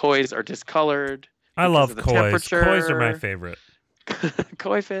toys are discolored. I love koi. Temperature. Koi are my favorite.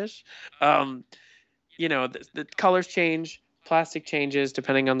 Koi fish. The colors change, plastic changes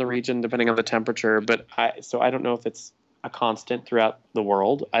depending on the region, depending on the temperature. But I don't know if it's a constant throughout the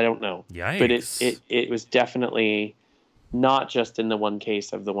world. I don't know. Yikes. But it was definitely not just in the one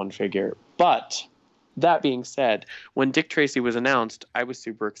case of the one figure. But that being said, when Dick Tracy was announced, I was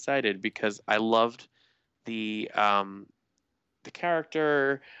super excited because I loved the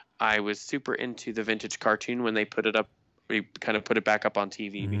character. I was super into the vintage cartoon when they put it up. We kind of put it back up on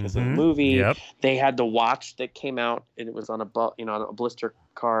TV because of the movie. Yep. They had the watch that came out, and it was on a blister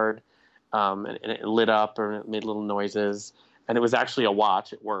card, and it lit up or it made little noises, and it was actually a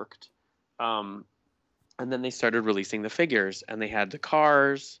watch. It worked. And then they started releasing the figures, and they had the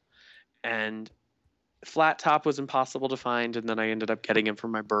cars, and Flat Top was impossible to find, and then I ended up getting him for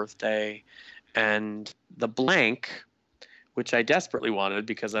my birthday, and the Blank, which I desperately wanted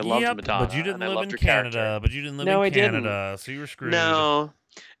because I loved Madonna. But you didn't and I live loved in her Canada. character. But you didn't live No, in I didn't. Canada, so you were screwed. No,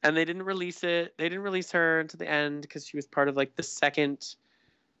 and they didn't release it. They didn't release her until the end because she was part of like the second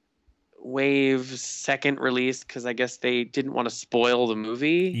release because I guess they didn't want to spoil the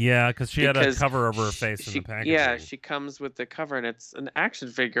movie. Yeah, because she had a cover over her face in the packaging. Yeah, she comes with the cover, and it's an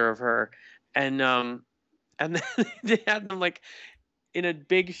action figure of her, and then they had them like in a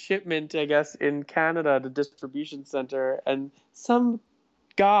big shipment, I guess, in Canada, the distribution center, and some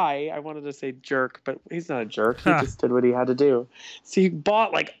guy, I wanted to say jerk, but he's not a jerk. He just did what he had to do. So he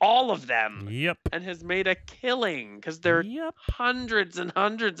bought like all of them. Yep. And has made a killing because they're hundreds and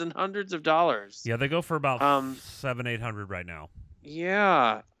hundreds and hundreds of dollars. Yeah, they go for about $700-800 right now.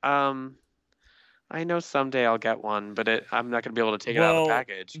 Yeah. I know someday I'll get one, but I'm not going to be able to take it out of the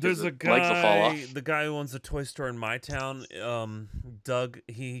package. There's a legs will fall guy, off. the guy who owns a toy store in my town, Doug,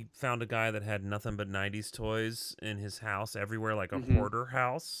 he found a guy that had nothing but 90s toys in his house everywhere, like a hoarder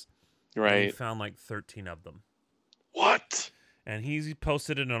house. Right. And he found like 13 of them. What? And he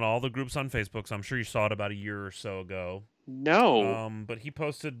posted it in all the groups on Facebook, so I'm sure you saw it about a year or so ago. No. But he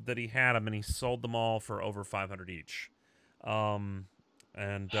posted that he had them, and he sold them all for over $500 each.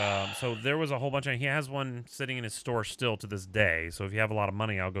 So there was a whole bunch of. He has one sitting in his store still to this day. So if you have a lot of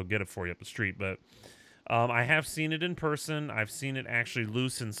money, I'll go get it for you up the street. But I have seen it in person. I've seen it actually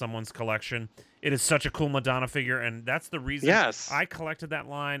loose in someone's collection. It is such a cool Madonna figure, and that's the reason I collected that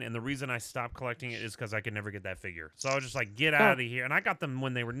line. And the reason I stopped collecting it is because I could never get that figure. So I was just like, get out of here. And I got them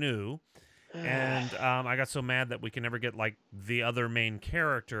when they were new, and I got so mad that we can never get like the other main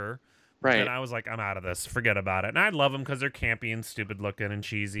character. Right. And I was like, I'm out of this. Forget about it. And I love them because they're campy and stupid looking and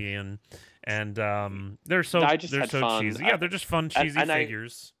cheesy and they're so fun. cheesy. Yeah, they're just fun cheesy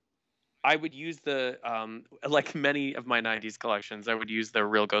figures. I would use the like many of my '90s collections. I would use the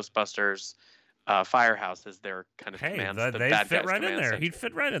Real Ghostbusters Firehouse as their kind of command. They fit right in there. He'd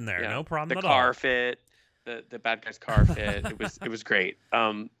fit right in there. Yeah. No problem at all. The car fit. The bad guy's car fit. It was great.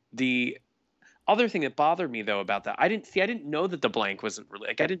 The other thing that bothered me though about that, I didn't know that the Blank wasn't really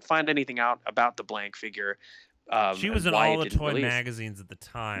like I didn't find anything out about the Blank figure. She was in all the toy magazines at the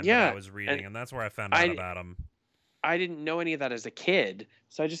time that I was reading, and that's where I found out about them. I didn't know any of that as a kid,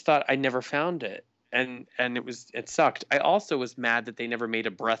 so I just thought I never found it, and it sucked. I also was mad that they never made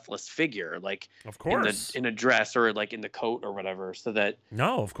a Breathless figure, like of course in a dress or like in the coat or whatever, so that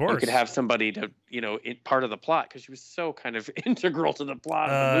of course you could have somebody to part of the plot because she was so kind of integral to the plot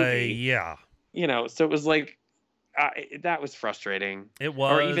of the movie. Yeah. So it was like that was frustrating. It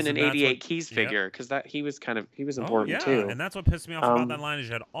was, or even an '88 Keys figure because he was important too. And that's what pissed me off about that line is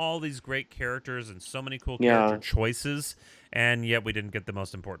you had all these great characters and so many cool character choices, and yet we didn't get the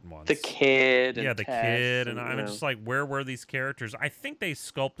most important ones. The kid, and the kid, and I'm just like, where were these characters? I think they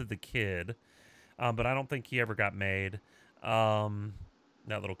sculpted the kid, but I don't think he ever got made. That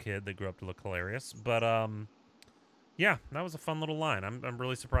little kid that grew up to look hilarious, but yeah, that was a fun little line. I'm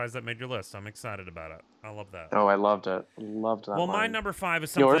really surprised that made your list. I'm excited about it. I love that. Oh, I loved it. Loved that. Well, my number 5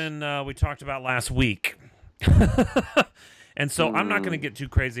 is something we talked about last week. And so I'm not going to get too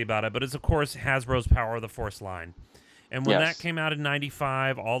crazy about it, but it's, of course, Hasbro's Power of the Force line. And when that came out in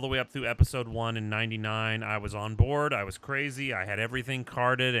 95, all the way up through episode 1 in 99, I was on board. I was crazy. I had everything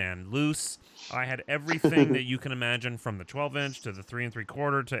carded and loose. I had everything that you can imagine, from the 12-inch to the 3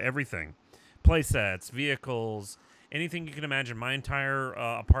 3/4 to everything. Play sets, vehicles, anything you can imagine. My entire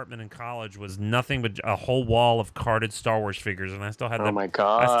apartment in college was nothing but a whole wall of carded Star Wars figures, and I still had them. Oh my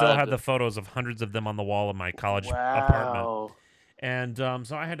God! I still had the photos of hundreds of them on the wall of my college apartment. And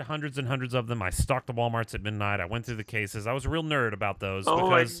so I had hundreds and hundreds of them. I stocked the Walmarts at midnight. I went through the cases. I was a real nerd about those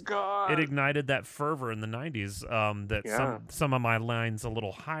because it ignited that fervor in the 90s that some of my lines a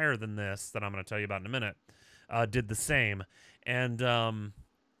little higher than this that I'm going to tell you about in a minute did the same. And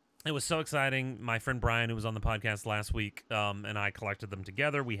It was so exciting. My friend Brian, who was on the podcast last week, and I collected them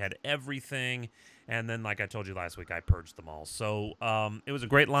together. We had everything. And then, like I told you last week, I purged them all. So it was a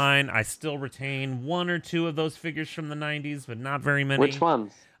great line. I still retain one or two of those figures from the 90s, but not very many. Which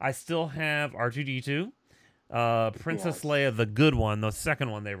ones? I still have R2-D2, Princess Yes. Leia, the good one, the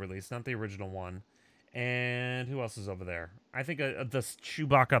second one they released, not the original one. And who else is over there? I think the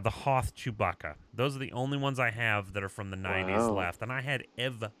Chewbacca, the Hoth Chewbacca. Those are the only ones I have that are from the 90s Wow. left. And I had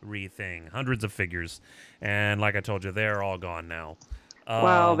everything, hundreds of figures. And like I told you, they're all gone now.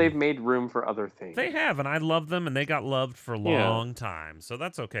 Well, they've made room for other things. They have, and I love them, and they got loved for a Yeah. long time. So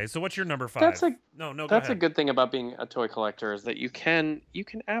that's okay. So what's your number 5? That's a- no, go That's a ahead. good thing about being a toy collector is that you can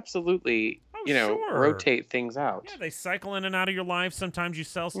absolutely Oh, sure. rotate things out. Yeah, they cycle in and out of your life. Sometimes you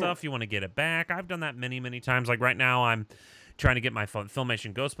sell stuff, you want to get it back. I've done that many, many times. Like right now, I'm trying to get my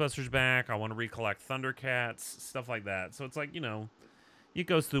Filmation Ghostbusters back. I want to recollect Thundercats, stuff like that. So it's like, it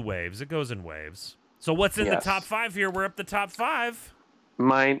goes through waves. It goes in waves. So what's in Yes. the top 5 here? We're up the top 5.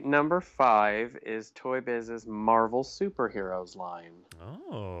 My number 5 is Toy Biz's Marvel Superheroes line.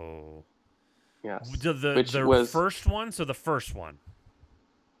 Oh. Yes. The Which the was first one? So the first one.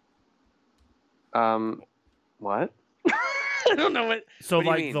 what? I don't know what. So what do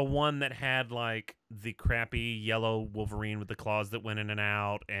you like mean? the one that had like the crappy yellow Wolverine with the claws that went in and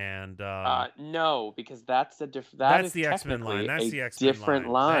out, and No, because that's a different. that's the X-Men line. That's the X-Men different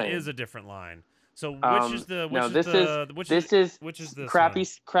line. line. That is a different line. So which Um, is the no, which this is the is- which this is is which is this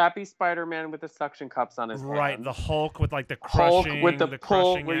crappy Spider-Man with the suction cups on his one? Right, hands. the Hulk with like the Hulk crushing, with the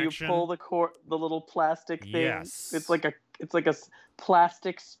pull crushing where action. you pull the little plastic thing. Yes. It's like a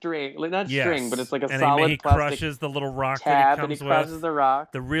plastic string, like not string, but it's like a and solid he plastic crushes the little rock tab, that and he he comes crushes with. the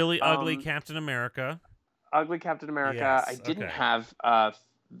rock. The really ugly Um, Captain America. Ugly Captain America. Yes, I didn't okay. have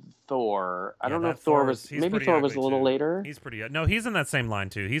Thor. I Yeah, don't know that if Thor Thor was. he's Maybe pretty Thor was a ugly, little too. later. He's pretty. No, he's in that same line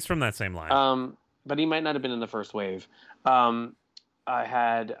too. He's from that same line. But he might not have been in the first wave. I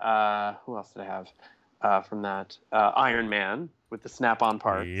had who else did I have from that? Iron Man with the snap-on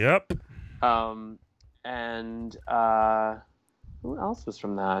part. Yep. And who else was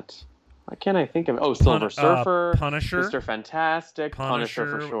from that? Why can't I think of? Oh, Silver Surfer, Punisher. Mr. Fantastic, Punisher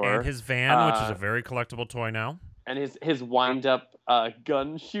for sure, And his van, which is a Uh, very collectible toy now. and his wind-up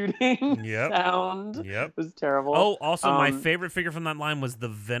gun shooting Yep. sound Yep. was terrible. Oh, also my Um, favorite figure from that line was the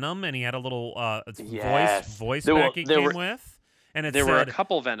Venom, and he had a little Yes. voice There were- back he there came were- with, and it there said, were a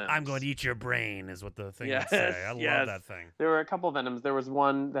couple Venoms. "I'm going to eat your brain," is what the thing Yes, would say. I love yes. that thing. There were a couple Venoms. There was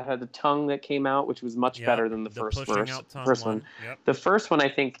one that had the tongue that came out, which was much Yep, better than the first pushing out tongue first one. Yep. The first one I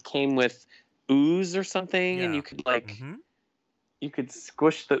think came with ooze or something, and Yeah. you could like Mhm. you could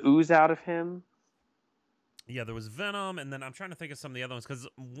squish the ooze out of him. Yeah, there was Venom, and then I'm trying to think of some of the other ones because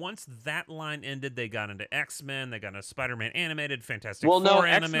once that line ended, they got into X-Men, they got into Spider-Man animated, Fantastic Well, no, Four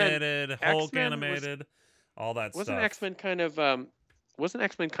X-Men- animated, Hulk X-Men was- animated, all that Wasn't stuff. X-Men kind of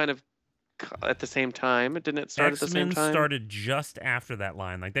at the same time? Didn't it start at the same X-Men time? started just after that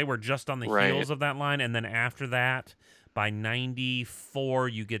line. Like they were just on the Right. heels of that line, and then after that, by '94,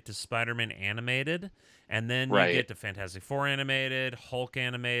 you get to Spider-Man animated, and then you Right. get to Fantastic Four animated, Hulk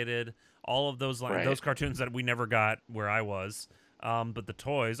animated, all of those Right. those cartoons that we never got where I was. But the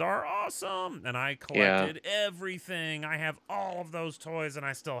toys are awesome, and I collected everything. I have all of those toys, and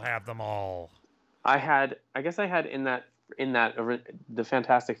I still have them all. I guess I had the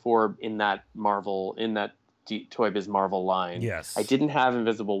Fantastic Four in that Toy Biz Marvel line. Yes. I didn't have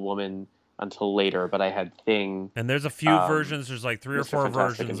Invisible Woman until later, but I had Thing. And there's a few versions. There's like 3 or Mr. 4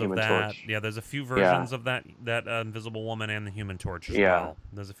 Fantastic versions and of Human that. Torch. Yeah, there's a few versions of that Invisible Woman and the Human Torch as well.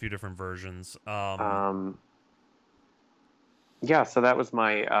 There's a few different versions. Yeah, so that was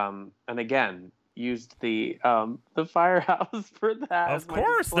my and again used the firehouse for that. Of as my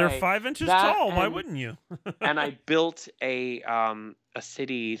course, they're display. 5 inches That tall. Why and- wouldn't you? And I built a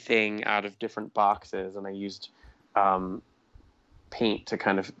city thing out of different boxes, and I used paint to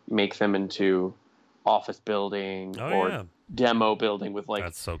kind of make them into office building Oh, or yeah. demo building with like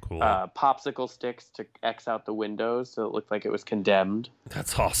That's so cool. popsicle sticks to X out the windows so it looked like it was condemned.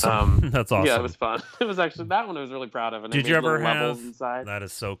 That's awesome. That's awesome. Yeah, it was fun. It was actually that one I was really proud of. And Did I you made ever little levels have? inside. That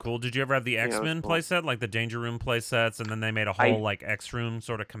is so cool. Did you ever have the it was X-Men cool. playset, like the Danger Room playsets, and then they made a whole like X-Room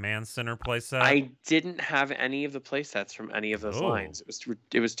sort of command center playset? I didn't have any of the play sets from any of those Oh. lines.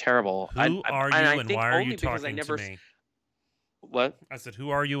 It was terrible. Who are you, and think why are only you because talking to me? What? I said, "Who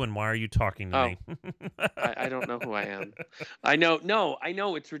are you, and why are you talking to Oh. me?" I don't know who I am. I know. No, I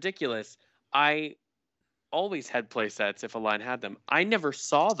know it's ridiculous. I always had play sets if a line had them. I never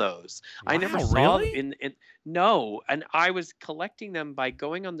saw those. I never Wow, saw really? in no, and I was collecting them by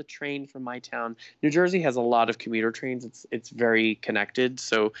going on the train from my town. New Jersey has a lot of commuter trains. It's very connected.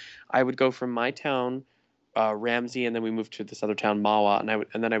 So I would go from my town, Ramsey, and then we moved to this other town, Mawa,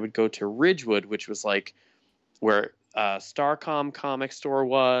 and then I would go to Ridgewood, which was like where Starcom comic store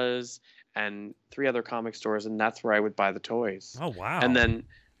was, and three other comic stores, and that's where I would buy the toys. Oh wow. And then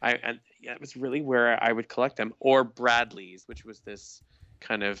yeah, it was really where I would collect them, or Bradley's, which was this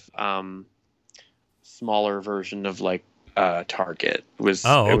kind of smaller version of like Target. It was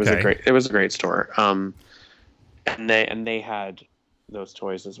it was a great store. And they had those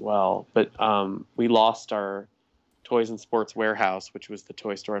toys as well. But we lost our Toys and Sports Warehouse, which was the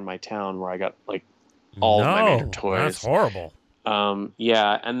toy store in my town where I got like all of my major toys. That's horrible.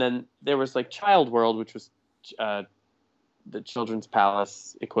 Yeah, and then there was like Child World, which was the Children's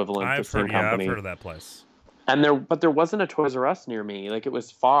Palace equivalent. I've the same heard, company. I've heard of that place. And there wasn't a Toys R Us near me. Like it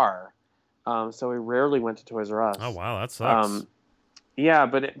was far, so we rarely went to Toys R Us. Oh wow, that sucks. Yeah,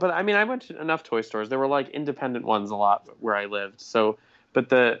 but I mean, I went to enough toy stores. There were like independent ones a lot where I lived. So,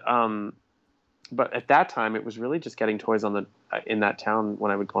 but at that time, it was really just getting toys in that town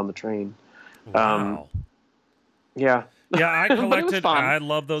when I would go on the train. Wow. Yeah. Yeah, I But it was collected. fun. I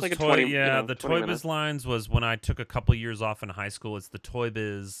love those Like a toy. 20, the 20 Toy Biz minutes. lines was when I took a couple years off in high school. It's the Toy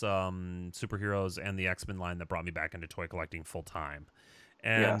Biz superheroes and the X-Men line that brought me back into toy collecting full time.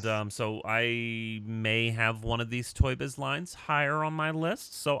 And Yes. so I may have one of these Toy Biz lines higher on my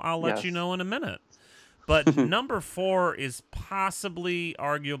list. So I'll let you Yes. know in a minute. But number 4 is possibly,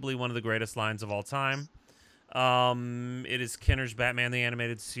 arguably, one of the greatest lines of all time. It is Kenner's Batman the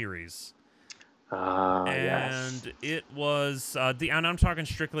Animated Series. Yes. And it was and I'm talking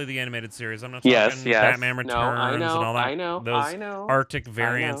strictly the animated series. I'm not talking Yes. Batman Returns No, I know. and all that. I know. Those I know. Arctic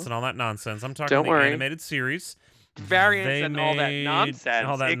variants know. and all that nonsense. I'm talking Don't the worry. animated series. Variants They and all that made nonsense.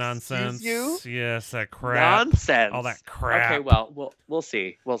 All that Excuse nonsense. you? Yes, that crap. Nonsense. All that crap. Okay, well, we'll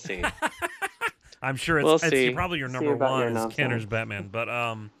see. We'll see. I'm sure it's, We'll it's see. probably your See number about one your is nonsense. Kenner's Batman, but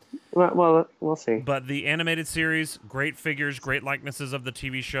well, we'll see. But the animated series, great figures, great likenesses of the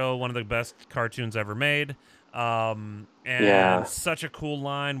TV show, one of the best cartoons ever made. And Yeah. such a cool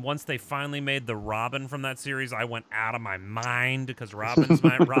line. Once they finally made the Robin from that series, I went out of my mind because Robin's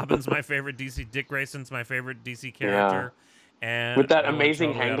my favorite DC. Dick Grayson's my favorite DC character. And With that I went amazing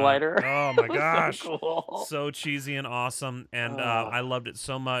totally hang out of- glider. Oh my It was gosh. so cool. So cheesy and awesome. And Oh. I loved it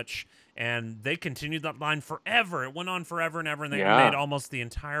so much. And they continued that line forever. It went on forever and ever. And they Yeah. made almost the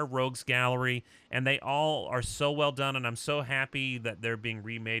entire Rogues Gallery. And they all are so well done. And I'm so happy that they're being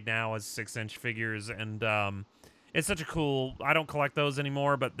remade now as 6-inch figures. And it's such a cool... I don't collect those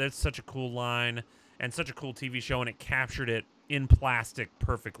anymore, but that's such a cool line and such a cool TV show. And it captured it in plastic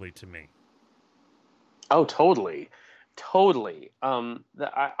perfectly to me. Oh, totally.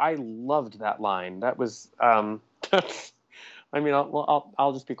 I loved that line. That was I mean,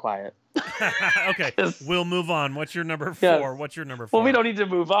 I'll just be quiet. Okay, Yes. we'll move on. What's your number 4? Yes. What's your number 4? Well, we don't need to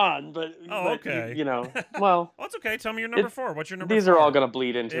move on, but Oh, but, okay. You know, well, Oh, it's okay. Tell me your number It- 4. What's your number these 4? are all gonna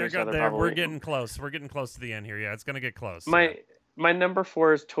bleed into Yeah, each got other. there. Probably. We're getting close. We're getting close to the end here. Yeah, it's gonna get close. My number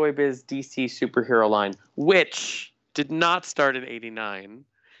 4 is Toy Biz DC superhero line, which did not start in '89.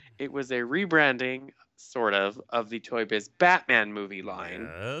 It was a rebranding, sort of the Toy Biz Batman movie line,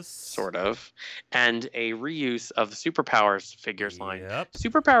 Yes. sort of, and a reuse of the Superpowers figures line. Yep.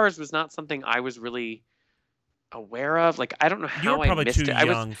 Superpowers was not something I was really aware of. Like, I don't know You how were I probably missed too it. I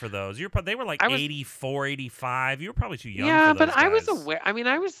was, young for those. They were like I was- 84, 85. You were probably too young yeah, for those but I was guys. aware. I mean,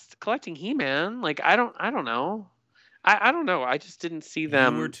 I was collecting He-Man. Like, I don't know. I don't know. I just didn't see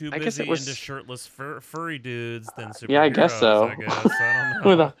them. You were too I guess busy it was into shirtless furry dudes than superheroes. Yeah, I guess so. I guess. I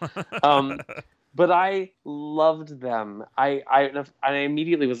don't know. But I loved them. I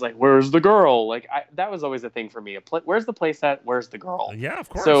immediately was like, "Where's the girl?" Like that was always a thing for me. Where's the playset? Where's the girl? Yeah, of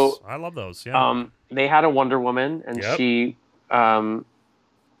course. So, I love those. Yeah. They had a Wonder Woman, and Yep.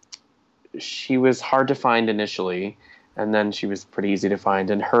 she was hard to find initially, and then she was pretty easy to find.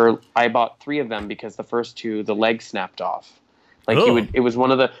 And I bought 3 of them because the first 2, the leg snapped off. Like Ugh. it was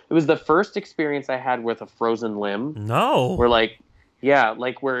the first experience I had with a frozen limb. No. Where like, yeah,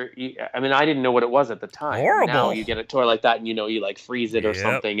 like where I mean, I didn't know what it was at the time. Horrible. Now you get a toy like that, and you like freeze it or Yep,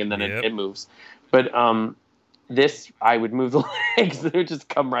 something, and then yep. it moves. But this, I would move the legs, and it would just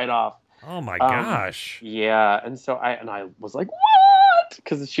come right off. Oh my gosh. Yeah, and so I was like, what?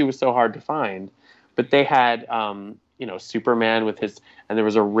 Because she was so hard to find. But they had Superman with his, and there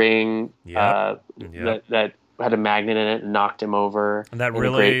was a ring Yep. Yep. that had a magnet in it and knocked him over. And that in a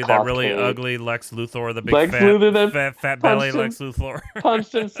really great cloth really cape. ugly Lex Luthor, the big Lex Luthor that fat belly punched Lex Luthor.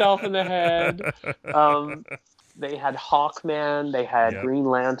 punched himself in the head. They had Hawkman, they had Yep. Green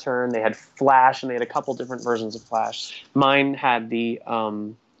Lantern, they had Flash, and they had a couple different versions of Flash. Mine had the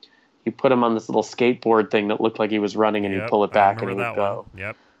you put him on this little skateboard thing that looked like he was running, and Yep, he'd pull it I back and he remember would that go. one.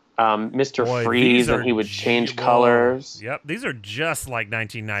 Yep. Mr. Boy, Freeze, these and are he would change whoa. colors. Yep, these are just like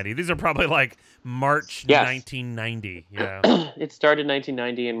 1990. These are probably like March Yes. 1990. Yeah. It started in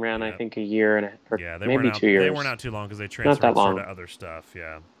 1990 and ran, I Yep. think, a year and Yeah, they maybe weren't out, 2 years. They weren't out too long because they that transferred long. to other stuff.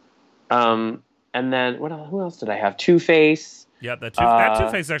 Yeah. And then who else did I have? Two-Face. Yep, that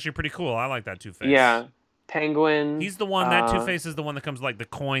Two-Face is actually pretty cool. I like that Two-Face. Yeah. Penguin. He's the one, that Two-Face is the one that comes like the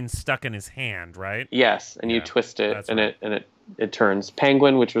coin stuck in his hand, right? Yes, and you Yeah, twist it, that's and right. it turns.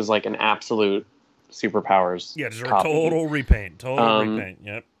 Penguin, which was like an absolute superpowers. Yeah, just a copy. total repaint. Total repaint.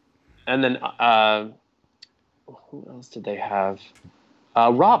 Yep. And then who else did they have?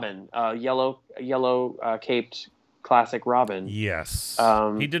 Robin, yellow caped classic Robin. Yes.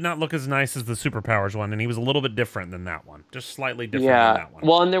 Um, He did not look as nice as the Superpowers one, and he was a little bit different than that one. Just slightly different than that one.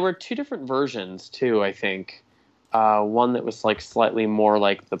 Well, and there were two different versions too, I think. One that was like slightly more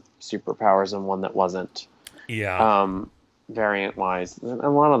like the superpowers and one that wasn't. Yeah. Variant wise. And a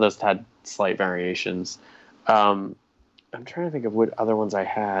lot of those had slight variations. I'm trying to think of what other ones I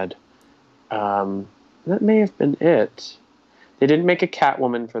had. That may have been it. They didn't make a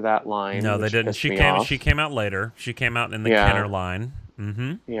Catwoman for that line. No, they which didn't. pissed She me came. off. She came out later. She came out in the Yeah. Kenner line.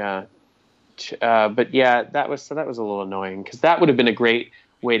 Mm-hmm. Yeah. But yeah, that was a little annoying because that would have been a great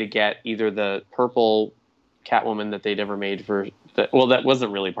way to get either the purple Catwoman that they'd ever made for that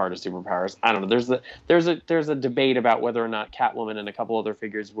wasn't really part of Superpowers. I don't know. There's a debate about whether or not Catwoman and a couple other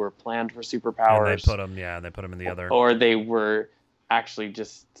figures were planned for Superpowers. And they put them in the other. Or they were actually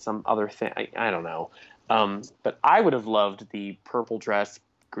just some other thing. I don't know. But I would have loved the purple dress,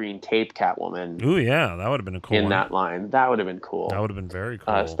 green cape Catwoman Ooh, yeah, that would have been a cool in one. that line. That would have been cool. That would have been very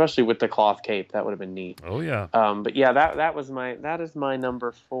cool. Especially with the cloth cape. That would have been neat. Oh yeah. But yeah, that is my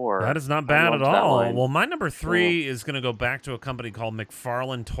number 4. That is not I bad at loved that all. line. Well, my number 3 is going to go back to a company called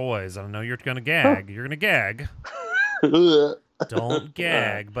McFarlane Toys. I know you're going to gag. You're going to gag. Don't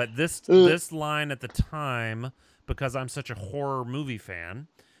gag. But this line at the time, because I'm such a horror movie fan,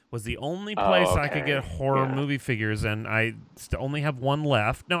 was the only place I could get horror movie figures, and I only have one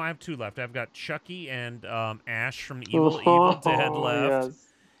left. No, I have 2 left. I've got Chucky and Ash from Evil Dead left. Yes.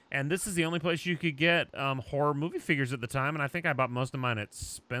 And this is the only place you could get horror movie figures at the time, and I think I bought most of mine at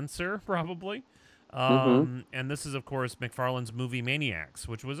Spencer, probably. And this is, of course, McFarlane's Movie Maniacs,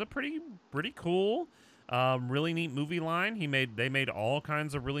 which was a pretty cool, really neat movie line. They made all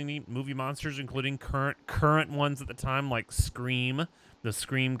kinds of really neat movie monsters, including current ones at the time, like Scream, the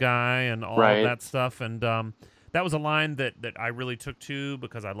Scream guy, and all of that stuff. And that was a line that I really took to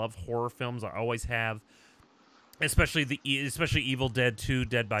because I love horror films. I always have. Especially Evil Dead 2,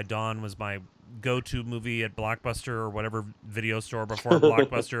 Dead by Dawn was my go-to movie at Blockbuster or whatever video store before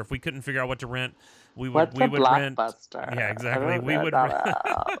Blockbuster. If we couldn't figure out what to rent, we would rent. Blockbuster? Yeah, exactly.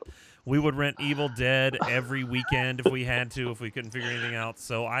 We would rent Evil Dead every weekend if we had to, if we couldn't figure anything out.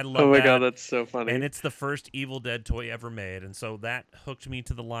 So I love that. Oh my god, that's so funny. And it's the first Evil Dead toy ever made, and so that hooked me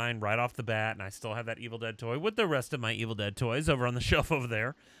to the line right off the bat. And I still have that Evil Dead toy with the rest of my Evil Dead toys over on the shelf over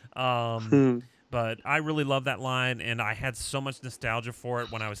there. But I really love that line, and I had so much nostalgia for it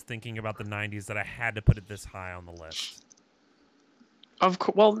when I was thinking about the 90s that I had to put it this high on the list. Of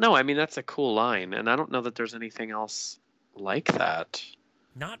course. Well, no, I mean, that's a cool line, and I don't know that there's anything else like that.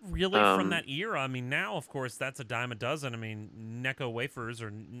 Not really from that era. I mean, now, of course, that's a dime a dozen. I mean, Necco wafers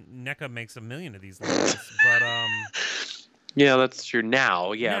or NECA makes a million of these lines. But yeah, that's true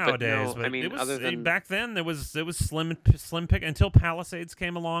now. Yeah, nowadays, but no, but I mean, it was, other than back then, there was slim pick until Palisades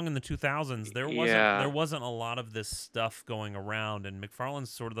came along in the 2000s. There wasn't a lot of this stuff going around, and McFarlane's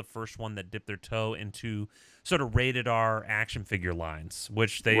sort of the first one that dipped their toe into sort of rated R action figure lines,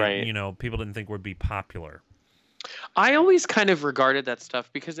 which they people didn't think would be popular. I always kind of regarded that stuff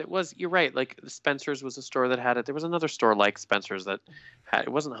because it was, you're right, like Spencer's was a store that had it. There was another store like Spencer's that had,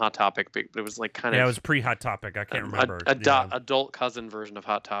 it wasn't Hot Topic, but it was like kind of... Yeah, it was pre-Hot Topic. I can't remember. Adult cousin version of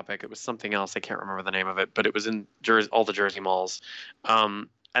Hot Topic. It was something else. I can't remember the name of it, but it was in all the Jersey malls. And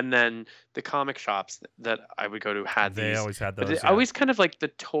then the comic shops that I would go to had these. They always had those. But always kind of like the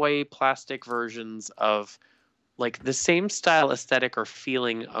toy plastic versions of like the same style aesthetic or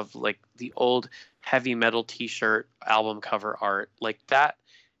feeling of like the old heavy metal t-shirt album cover art. Like that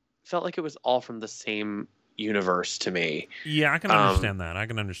felt like it was all from the same universe to me. Yeah, I can understand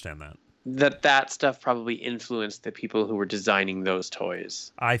that. that stuff probably influenced the people who were designing those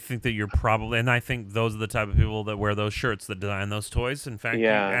toys. I think that you're probably, and I think those are the type of people that wear those shirts that design those toys. In fact,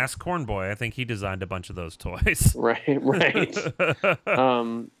 Yeah. you ask Cornboy. I think he designed a bunch of those toys. Right.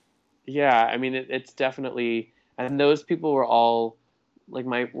 Yeah, I mean, it's definitely, and those people were all like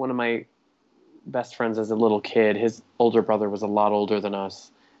one of my best friends as a little kid. His older brother was a lot older than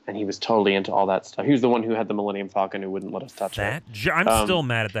us, and he was totally into all that stuff. He was the one who had the Millennium Falcon who wouldn't let us touch it. I'm still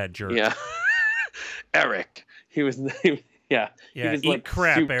mad at that jerk. Yeah. Eric. He was yeah. He was eat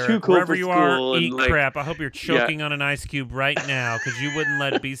crap, Eric. too cool Wherever for you school are, and, eat like, crap. I hope you're choking on an ice cube right now because you wouldn't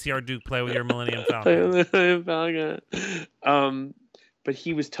let BCR Duke play with your Millennium Falcon. But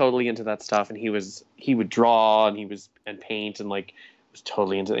he was totally into that stuff, and he would draw and paint and like was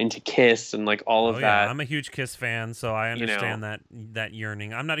totally into Kiss and like all of that. I'm a huge Kiss fan, so I understand that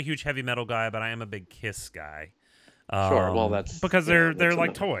yearning. I'm not a huge heavy metal guy, but I am a big Kiss guy. Sure, well that's because they're that's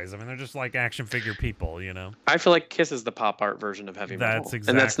like toys. I mean, they're just like action figure people, you know. I feel like Kiss is the pop art version of heavy metal. That's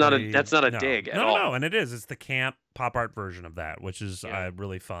exactly, and that's not a dig at all. No, and it is. It's the camp pop art version of that, which is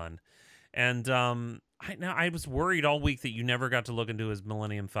really fun. And I was worried all week that you never got to look into his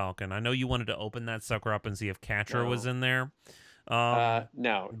Millennium Falcon. I know you wanted to open that sucker up and see if Catra was in there.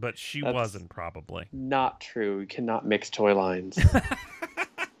 No, but she wasn't probably. Not true. You cannot mix toy lines.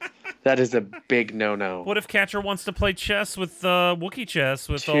 That is a big no-no. What if Catra wants to play chess with Wookiee chess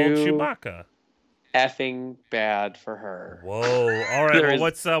with old Chewbacca? Effing bad for her. Whoa! All right.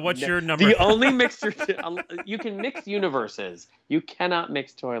 Well, what's your number? The only mixture you can mix universes. You cannot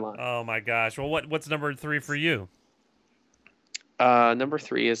mix toy lines. Oh my gosh! Well, what's number 3 for you? Number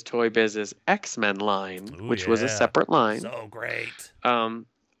 3 is Toy Biz's X-Men line, which was a separate line. So great.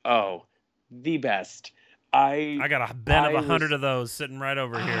 The best. I got a bin of 100 of those sitting right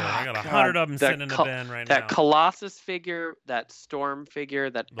over here. I got 100 of them sitting in the bin right now. That Colossus figure, that Storm figure,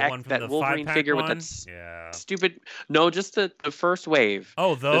 that Wolverine figure with that stupid. No, just the first wave.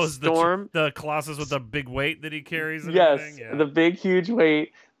 Oh, those the Storm, the Colossus with the big weight that he carries. And yes, the big huge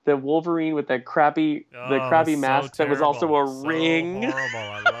weight. The Wolverine with that crappy mask that was also a ring. Horrible!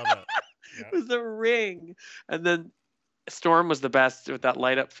 I love it. Yeah. It was a ring, and then Storm was the best with that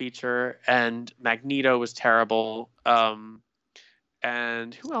light up feature, and Magneto was terrible.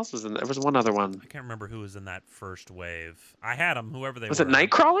 And who else was in there? There was one other one. I can't remember who was in that first wave. I had them, whoever they were. Was it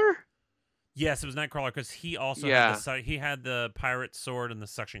Nightcrawler? Yes, it was Nightcrawler because he also had the pirate sword and the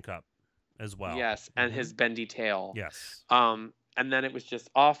suction cup as well. Yes, and his bendy tail. Yes. And then it was just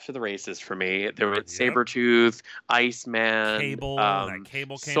off to the races for me. There was Sabretooth, Iceman, Cable. That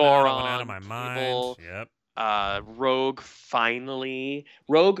Cable came Sauron, out. Went out of my mind. Yep. Rogue finally.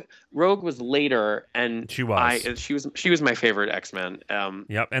 Rogue was later, and she was my favorite X-Men.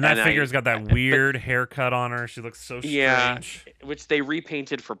 Yep, and that figure's got that weird haircut on her. She looks so strange. Yeah, which they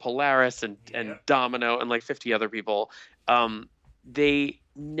repainted for Polaris and Domino and like 50 other people. I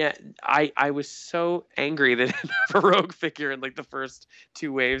was so angry that I didn't have a Rogue figure in like the first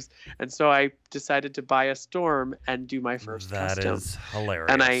 2 waves, and so I decided to buy a Storm and do my first custom. That is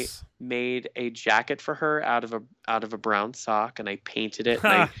hilarious. And I made a jacket for her out of a brown sock, and I painted it.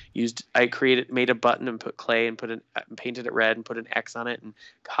 And made a button and put clay and painted it red and put an X on it and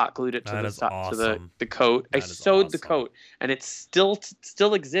hot glued it to the coat. I sewed the coat, and it still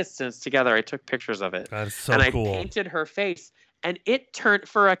exists and it's together. I took pictures of it. That is so cool. And I painted her face. And it turned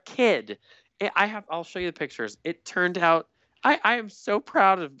for a kid. I'll show you the pictures. It turned out. I am so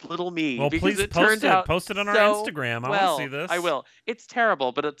proud of little me. Well, because please it turned out post it on our Instagram. I want to see this. I will. It's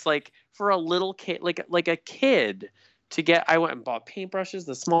terrible, but it's like for a little kid, like a kid to get. I went and bought paintbrushes,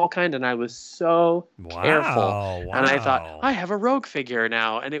 the small kind, and I was so careful. Wow. And I thought I have a Rogue figure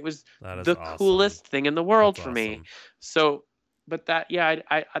now, and it was the coolest thing in the world for me. So, but that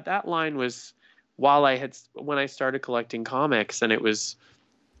that line was. When I started collecting comics, and it was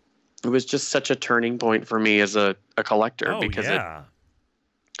just such a turning point for me as a collector because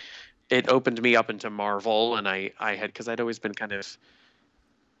it opened me up into Marvel, and I'd always been kind of,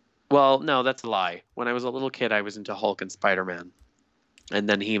 well, no, that's a lie. When I was a little kid, I was into Hulk and Spider-Man, and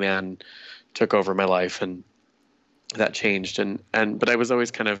then He-Man took over my life, and that changed, but I was always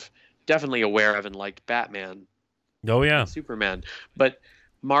kind of definitely aware of and liked Batman. Oh yeah, and Superman, but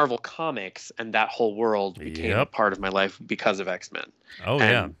Marvel Comics and that whole world became a part of my life because of X-Men. Oh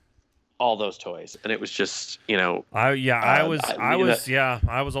yeah, all those toys, and it was just I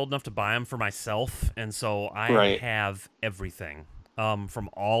was old enough to buy them for myself, and so I have everything from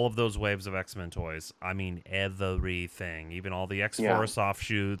all of those waves of X-Men toys. I mean everything, even all the X-Force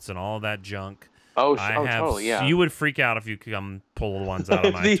offshoots and all of that junk. Totally, yeah. You would freak out if you come pull the ones out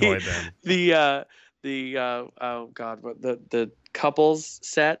of my toy bin. The couples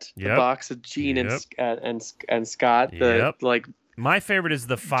set, the Yep. box of Gene Yep. and Scott, the Yep. like My favorite is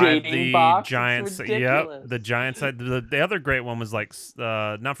the dating box. It's Giants. Yep, ridiculous. the Giants side. The other great one was like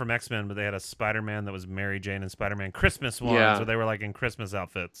not from X-Men, but they had a Spider-Man that was Mary Jane and Spider-Man Christmas ones, Yeah. where they were like in Christmas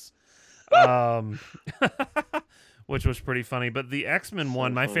outfits, which was pretty funny. But the X-Men So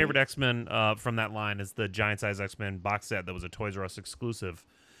one, my funny. favorite X-Men from that line is the Giant Size X-Men box set that was a Toys R Us exclusive,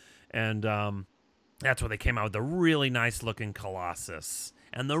 and that's where they came out with the really nice looking Colossus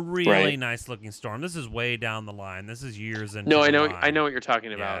and the really Right. nice looking Storm. This is way down the line. This is years into No, the I know line. what you're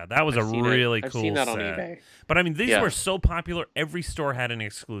talking about. Yeah, that was I've a seen it. really I've cool seen that on set. eBay. But I mean, these Yeah. were so popular. Every store had an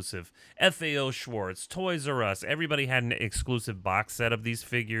exclusive. FAO Schwartz, Toys R Us, everybody had an exclusive box set of these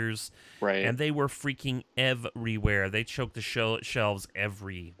figures, Right. and they were freaking everywhere. They choked the shelves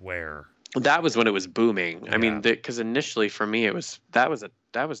everywhere. That was when it was booming. I Yeah. mean, because initially for me it was that was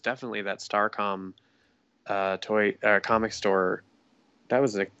definitely that Starcom toy comic store. That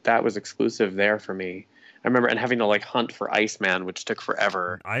was exclusive there for me. I remember and having to like hunt for Iceman, which took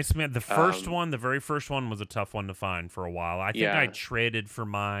forever. Iceman, the very first one was a tough one to find for a while. I think I Yeah. traded for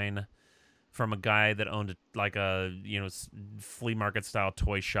mine from a guy that owned a flea market style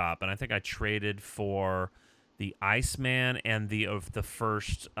toy shop, and I think I traded for the Iceman and the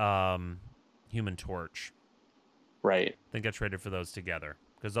first Human Torch. Right. I think I traded for those together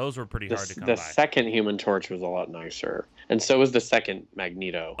because those were pretty The, hard to come the by. second Human Torch was a lot nicer, and so was the second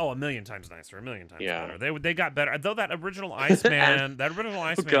Magneto. Oh, a million times nicer, a million times Yeah. better. They got better. Though that original Iceman, is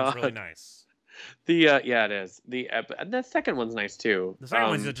really God. nice. The yeah, it is. And the second one's nice too. The second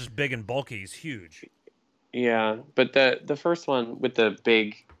one's just big and bulky. He's huge. Yeah, but the first one with the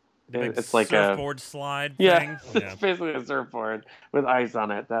big, The big it's like a surfboard slide yeah, thing. it's basically a surfboard with ice on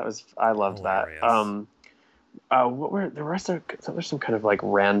it. I loved Hilarious. that. What were the rest of? There's some kind of like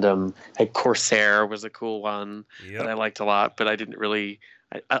random. Like Corsair was a cool one that I Yep. liked a lot, but I didn't really.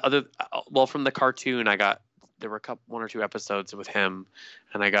 From the cartoon, there were one or two episodes with him,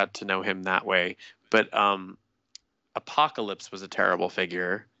 and I got to know him that way. But Apocalypse was a terrible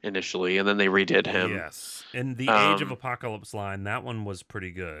figure initially, and then they redid him. Yes. In the Age of Um, Apocalypse line, that one was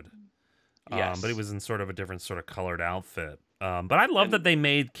pretty good. Yes. But it was in sort of a different sort of colored outfit. But I love And- that they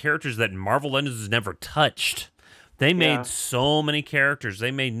made characters that Marvel Legends has never touched. They made Yeah. so many characters.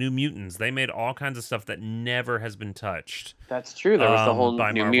 They made New Mutants. They made all kinds of stuff that never has been touched. That's true. There was the whole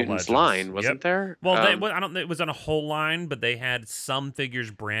by New Marvel Mutants Legends. line, wasn't Yep. there? Well, I don't. It was on a whole line, but they had some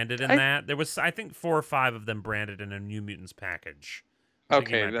figures branded in that. There was, I think, 4 or 5 of them branded in a New Mutants package. I think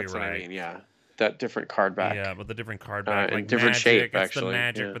you Okay, might be that's what I right. mean. Yeah, that different card back. Yeah, with the different card back, and like different Magic. shape, It's the actually,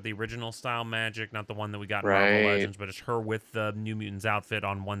 Magic, yeah. but the original style Magic, not the one that we got in Marvel Right. Legends, but it's her with the New Mutants outfit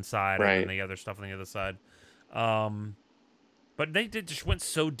on one side and Right. then the other stuff on the other side. But they just went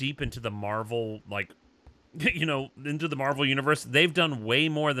so deep into the Marvel, like, into the Marvel universe. They've done way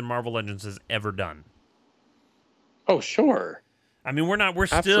more than Marvel Legends has ever done. Oh, sure. I mean, we're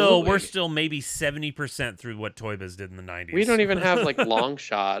Absolutely. still maybe 70% through what Toy Biz did in the 90s. We don't even have like Long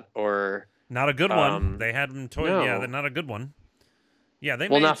Shot or Not a good one. Um, They had them no. Yeah, they're not a good one. Yeah, they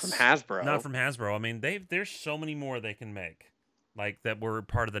well, made not from Hasbro. Not from Hasbro. I mean, there's so many more they can make, like that were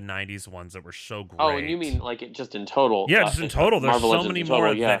part of the '90s ones that were so great. Oh, and you mean like it just in total? Yeah, just in total. There's Marvel so Legends many in total,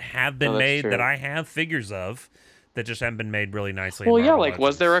 more yeah. that have been No, that's made true. that I have figures of that just haven't been made really nicely. in Well, yeah, Marvel like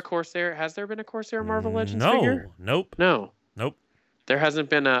was there a Legends. Corsair? Has there been a Corsair Marvel Legends No, figure? nope, No, nope. there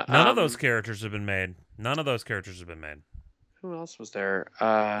hasn't been a. None of those characters have been made. None of those characters have been made. Who else was there?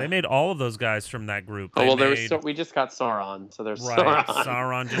 They made all of those guys from that group. Oh They well, made, we just got Sauron, so there's right. Sauron.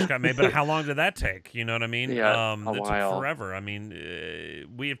 Sauron just got made, but how long did that take? You know what I mean? Yeah, a it took while. forever. I mean,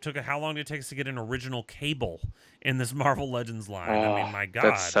 how long did it take us to get an original Cable in this Marvel Legends line? I mean, my God,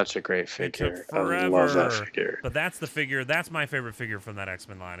 That's such a great it figure. took I forever. love that figure. But that's the figure. That's my favorite figure from that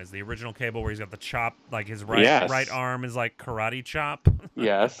X-Men line. Is the original Cable where he's got the chop, like his Yes. right arm is like karate chop.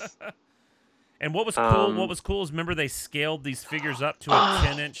 Yes. And what was cool is remember they scaled these figures up to a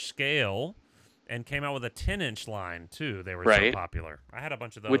 10-inch scale and came out with a 10-inch line too. They were so Right. popually. I had a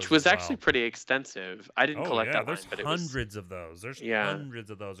bunch of those. Which was as actually well. pretty extensive. I didn't Oh collect yeah, that line, there's but it was. hundreds of those. There's Yeah.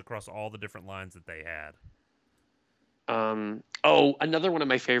 hundreds of those across all the different lines that they had. Another one of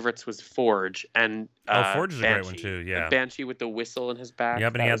my favorites was Forge, and Forge is a great one Banshee. too. Yeah. Banshee with the whistle in his back.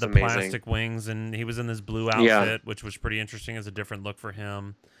 Yep, and he that had was the amazing. plastic wings, and he was in this blue outfit, Yeah. which was pretty interesting as a different look for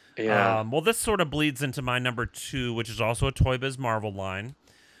him. Yeah. Well, this sort of bleeds into my number 2, which is also a Toy Biz Marvel line,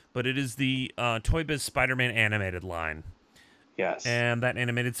 but it is the Toy Biz Spider-Man animated line, Yes. and that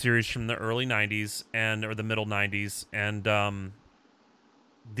animated series from the early '90s or the middle '90s, and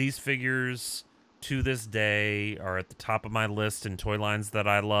these figures to this day are at the top of my list in toy lines that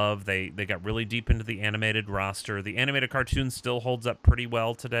I love. They got really deep into the animated roster. The animated cartoon still holds up pretty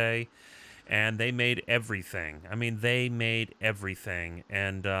well today, and they made everything. I mean, they made everything,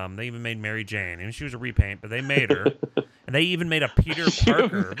 and they even made Mary Jane. I mean, she was a repaint, but they made her. And they even made a Peter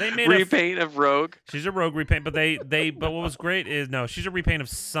Parker. They made repaint of Rogue. She's a Rogue repaint, but but what was great is no, she's a repaint of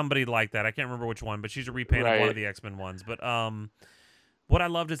somebody like that. I can't remember which one, but she's a repaint of one of the X-Men ones. But what I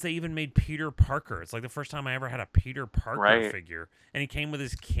loved is they even made Peter Parker. It's like the first time I ever had a Peter Parker figure, and he came with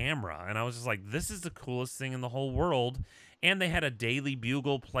his camera, and I was just like, this is the coolest thing in the whole world. And they had a Daily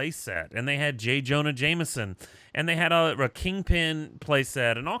Bugle playset, and they had J. Jonah Jameson, and they had a Kingpin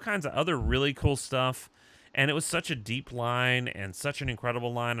playset, and all kinds of other really cool stuff. And it was such a deep line and such an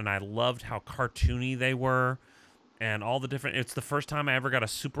incredible line, and I loved how cartoony they were, and all the different. It's the first time I ever got a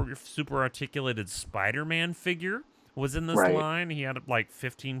super articulated Spider-Man figure. Was in this line. He had like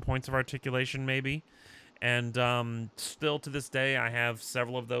 15 points of articulation, maybe. And still to this day, I have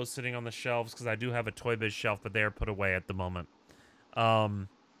several of those sitting on the shelves because I do have a Toy Biz shelf, but they are put away at the moment.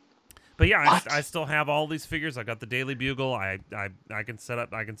 But yeah, I still have all these figures. I got the Daily Bugle. I can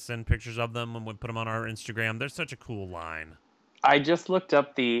send pictures of them and we put them on our Instagram. They're such a cool line. I just looked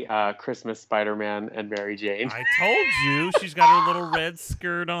up the Christmas Spider-Man and Mary Jane. I told you she's got her little red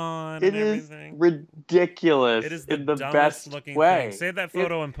skirt on and everything. It is ridiculous. It is in the dumbest best looking way. thing. Save that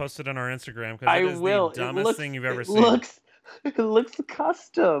photo and post it on our Instagram because it is the dumbest thing you've ever seen. It looks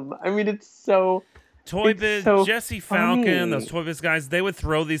custom. I mean, it's so... Toy Biz, so Jesse Falcon, those Toy Biz guys, they would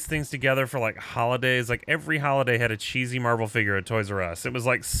throw these things together for like holidays. Like every holiday had a cheesy Marvel figure at Toys R Us. It was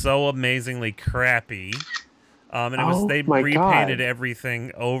like so amazingly crappy. And it was they repainted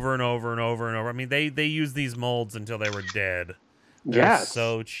everything over and over and over and over. I mean, they used these molds until they were dead. They're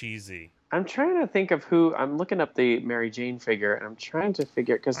so cheesy. I'm trying to think of who. I'm looking up the Mary Jane figure, and I'm trying to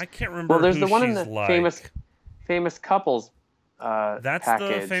figure because I can't remember. Well, there's who the one she's in the like. famous couples. That's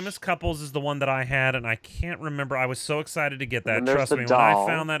package. The Famous Couples is the one that I had, and I can't remember. I was so excited to get that. And Trust me, doll. when I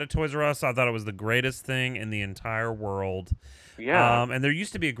found that at Toys R Us, I thought it was the greatest thing in the entire world. Yeah. And there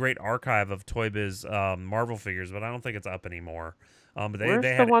used to be a great archive of Toy Biz Marvel figures, but I don't think it's up anymore. But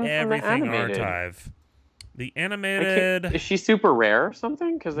they had the one everything archive. The animated. Is she super rare or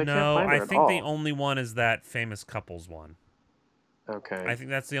something? Because I can't find her I at think all. the only one is that Famous Couples one. Okay. I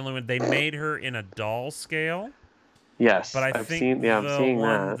think that's the only one. They made her in a doll scale. Yes, but I'm seeing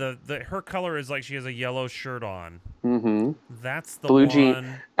that. Her color is like she has a yellow shirt on. Mm-hmm. That's the blue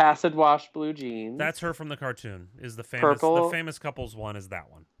one. Acid wash blue jeans. That's her from the cartoon. Is the famous Purple. The Famous Couples one is that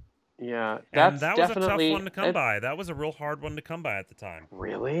one. Yeah, that was a tough one to come by. That was a real hard one to come by at the time.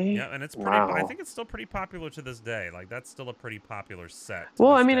 Really? Yeah, and it's pretty. Wow. I think it's still pretty popular to this day. Like that's still a pretty popular set.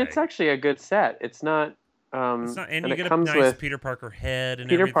 Well, I mean, it's actually a good set. It's not. It's not, and you get a comes nice with Peter Parker head and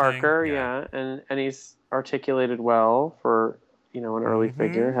Peter everything. Parker, yeah, and he's articulated well for an early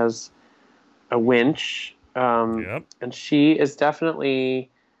figure. Has a winch. Yep. And she is definitely.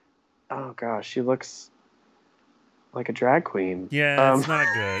 Oh gosh, she looks like a drag queen. Yeah, it's not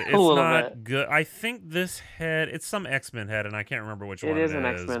good. It's not good. I think this head, it's some X-Men head, and I can't remember which one it is. It is an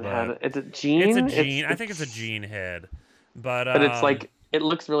X-Men head. It's a Jean. It's a Jean. I think it's a Jean head, but it's like it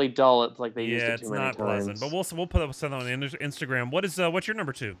looks really dull. It's like they used it too many times. Yeah, it's not pleasant. But we'll put up something on Instagram. What's your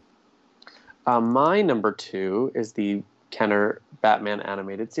number 2? My number 2 is the Kenner Batman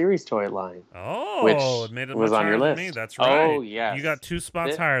animated series toy line. Oh, which it made it was much on your higher list. Than me. That's right. Oh yes, you got 2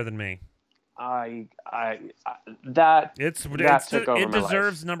 spots higher than me. That it took over my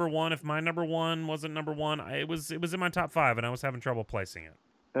deserves life. number 1. If my number 1 wasn't number 1, it was in my top 5, and I was having trouble placing it.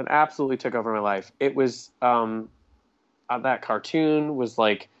 It absolutely took over my life. It was that cartoon was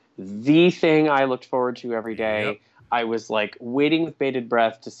like the thing I looked forward to every day. Yep. I was like waiting with bated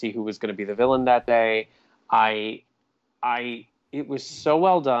breath to see who was going to be the villain that day. It was so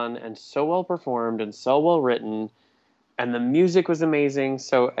well done and so well performed and so well written, and the music was amazing.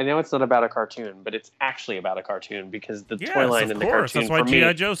 So I know it's not about a cartoon, but it's actually about a cartoon because the toy line and the cartoon for me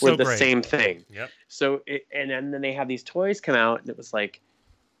were the same thing. Yep. So and then they had these toys come out, and it was like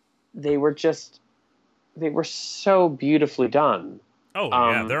they were so beautifully done. Oh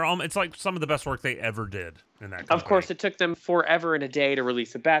yeah, it's like some of the best work they ever did in that company. Of course, it took them forever and a day to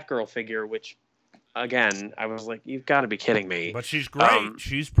release a Batgirl figure, which, again, I was like, "You've got to be kidding me!" But she's great.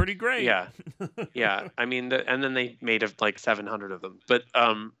 She's pretty great. Yeah, yeah. I mean, and then they made like 700 of them. But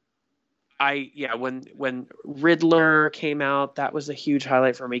when Riddler came out, that was a huge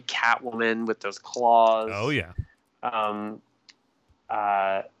highlight for me. Catwoman with those claws. Oh yeah.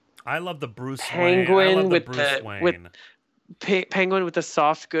 I love the Bruce Penguin Wayne. I love with the Bruce Wayne. with Penguin with the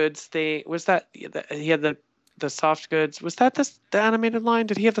soft goods thing. Was that he had the soft goods? Was that the animated line?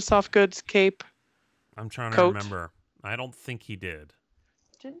 Did he have the soft goods cape? I'm trying to coat? remember. I don't think he did.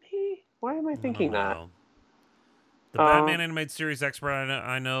 Didn't he? Why am I thinking that? The Batman animated series expert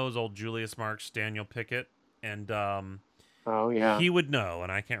I know is old Julius Marks, Daniel Pickett, and oh yeah, he would know,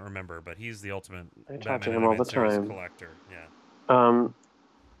 and I can't remember, but he's the ultimate I talk Batman to him all the animated series time. collector. Yeah.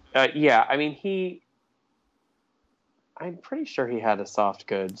 Yeah. I mean, I'm pretty sure he had a soft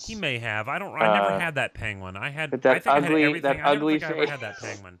goods. He may have. I never had that penguin. I had. But that I think ugly, I had everything. that I never ugly think I ever face. had that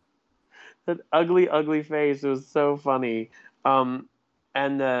penguin. That ugly face was so funny.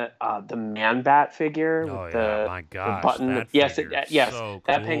 And the Man-Bat figure with my the gosh, button. that yes, figure, yes, so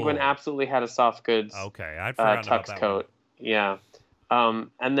that cool. penguin absolutely had a soft goods. Okay, I'd forgotten about that coat. one. Yeah.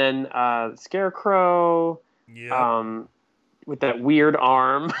 And then Scarecrow. Yep. With that weird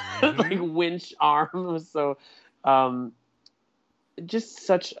arm, Mm-hmm. like winch arm. It was so. Just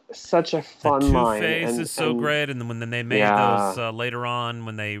such a fun the line. Two-Face is so great, and then they made those later on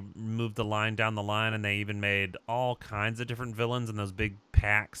when they moved the line down the line, and they even made all kinds of different villains in those big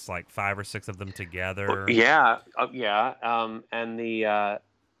packs, like 5 or 6 of them together. Yeah. And the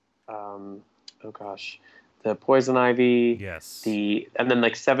oh gosh, the Poison Ivy. Yes. And then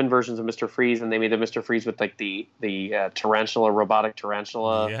like 7 versions of Mr. Freeze, and they made the Mr. Freeze with like the tarantula, robotic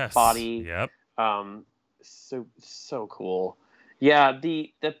tarantula body. Yep. So cool. Yeah,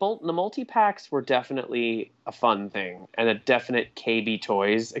 the multi-packs were definitely a fun thing and a definite KB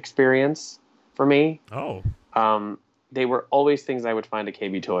Toys experience for me. Oh. They were always things I would find at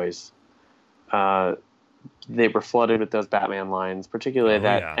KB Toys. They were flooded with those Batman lines, particularly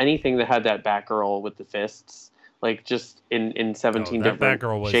anything that had that Batgirl with the fists, like just in 17 different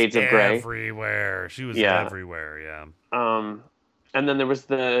Batgirl was shades of gray. Everywhere. She was everywhere, yeah. And then there was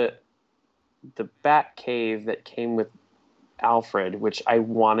the Bat Cave that came with Alfred, which I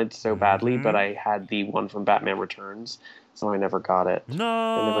wanted so badly, but I had the one from Batman Returns, so I never got it. No,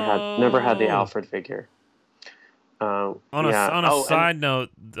 I never had the Alfred figure. On a side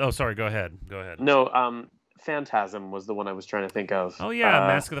note, sorry, go ahead. No, Phantasm was the one I was trying to think of. Oh yeah,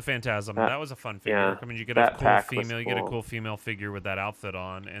 Mask of the Phantasm. That was a fun figure. Yeah, I mean, you get a cool female. You get a cool female figure with that outfit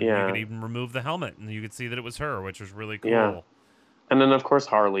on, and you could even remove the helmet, and you could see that it was her, which was really cool. Yeah. And then, of course,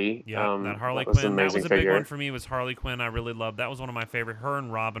 Harley. Yeah, that Harley Quinn. That was a big one for me. Was Harley Quinn. I really loved. That was one of my favorite. Her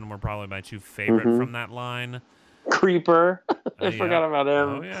and Robin were probably my 2 favorite from that line. Creeper. I forgot about him.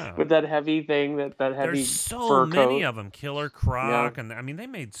 Oh, yeah. With that heavy thing, that heavy There's so fur many coat. of them. Killer Croc. And I mean, they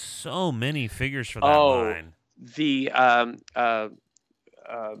made so many figures for that line. The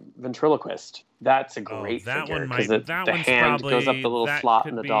ventriloquist. That's a great figure. Because the hand goes up the little slot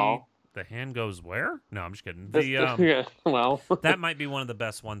in the doll. The hand goes where? No, I'm just kidding. Well, that might be one of the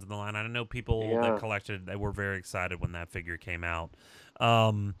best ones in the line. I know people that collected, they were very excited when that figure came out.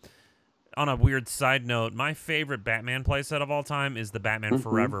 On a weird side note, my favorite Batman playset of all time is the Batman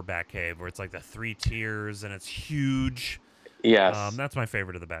Forever Batcave, where it's like the 3 tiers and it's huge. Yes. That's my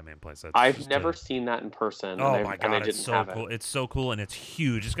favorite of the Batman playsets. I've never seen that in person. Oh my god, it's so cool. It's so cool, and it's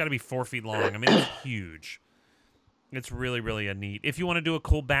huge. It's got to be 4 feet long. I mean, it's huge. It's really, really a neat. If you want to do a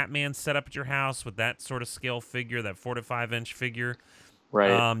cool Batman setup at your house with that sort of scale figure, that 4 to 5 inch figure,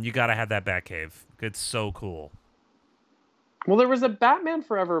 right? You got to have that Batcave. It's so cool. Well, there was a Batman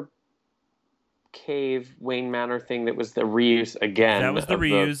Forever cave Wayne Manor thing that was the reuse again. That was the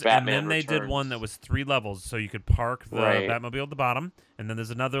reuse, and then they Returns. did one that was 3 levels, so you could park the Batmobile at the bottom, and then there's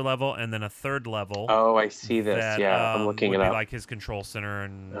another level, and then a 3rd level. Oh, I see this. That, I'm looking it would up. be like his control center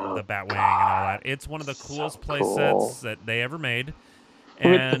and the Batwing and all that. It's one of the coolest playsets that they ever made.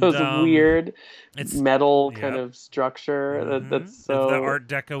 And, with those weird metal kind of structure. That's so the Art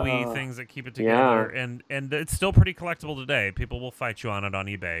Deco-y things that keep it together, and it's still pretty collectible today. People will fight you on it on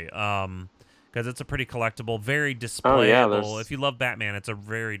eBay. Because it's a pretty collectible, very displayable. If you love Batman, it's a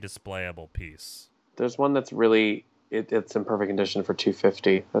very displayable piece. There's one that's really it's in perfect condition for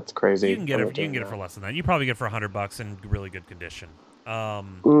 $250. That's crazy. You can get it for less than that. You probably get it for $100 in really good condition.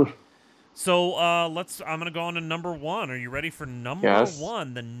 So I'm gonna go on to number 1. Are you ready for number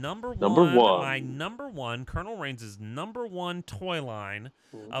 1? The number one. My number 1, Colonel Reigns' number 1 toy line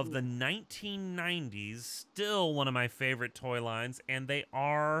of the 1990s. Still one of my favorite toy lines, and they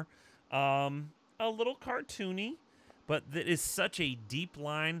are. A little cartoony, but that is such a deep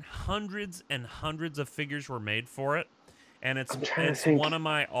line. Hundreds and hundreds of figures were made for it, and it's one of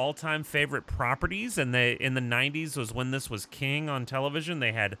my all-time favorite properties. And they in the 90s was when this was king on television.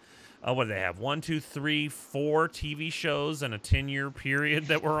 They had what did they have? 1, 2, 3, 4 TV shows in a 10-year period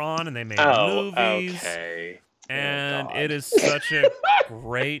that were on, and they made movies. Okay. And it is such a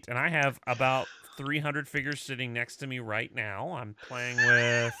great, and I have about 300 figures sitting next to me right now. I'm playing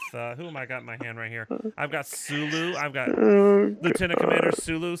with who am I got in my hand right here? I've got Sulu. I've got Lieutenant Commander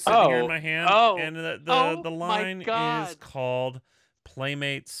Sulu sitting here in my hand, and the line is called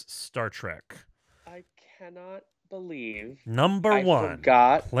Playmates Star Trek. I cannot believe number one.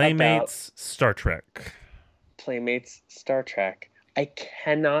 Playmates Star Trek. Playmates Star Trek. I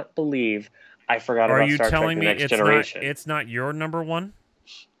cannot believe I forgot about Star Trek: The Next Generation. It's not your number one?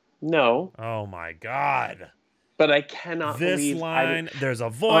 No. Oh my God. But I cannot believe this line. There's a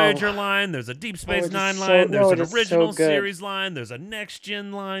Voyager line. There's a Deep Space Nine line. There's an original series line. There's a Next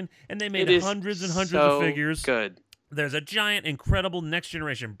Gen line, and they made hundreds and hundreds of figures. Good. There's a giant, incredible Next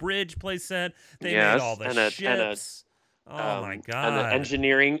Generation bridge playset. They made all the ships. Oh my God. And an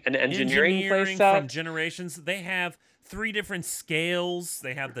engineering playset from Generations. They have 3 different scales.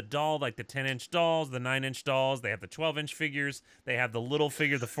 They have the doll, like the 10-inch dolls, the 9-inch dolls. They have the 12-inch figures. They have the little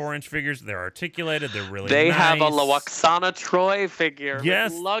figure, the 4-inch figures. They're articulated. They're really nice. They have a Lwaxana Troi figure.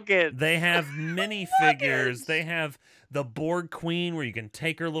 Yes. Luggage. They have mini figures. They have the Borg Queen, where you can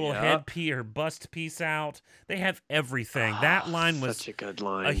take her little her bust piece out. They have everything. That line was such a good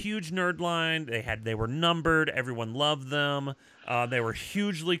line. A huge nerd line. They were numbered. Everyone loved them. They were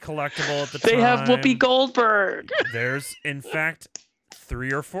hugely collectible at the time. They have Whoopi Goldberg. There's, in fact,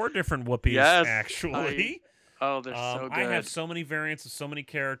 3 or 4 different Whoopies, actually. They're so good. I have so many variants of so many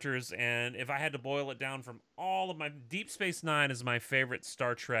characters, and if I had to boil it down from all of my... Deep Space Nine is my favorite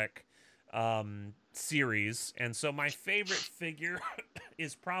Star Trek series, and so my favorite figure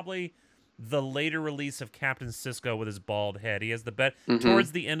is probably the later release of Captain Sisko with his bald head. He has the bed.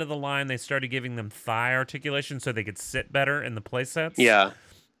 Towards the end of the line, they started giving them thigh articulation so they could sit better in the playsets. Yeah.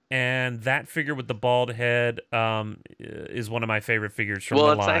 And that figure with the bald head is one of my favorite figures from the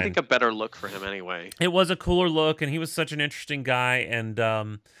line. Well, it's, I think, a better look for him anyway. It was a cooler look, and he was such an interesting guy, and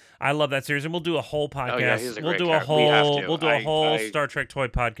I love that series. And we'll do a whole podcast. Oh, yeah, he's a we'll great do character. We'll do a whole Star Trek toy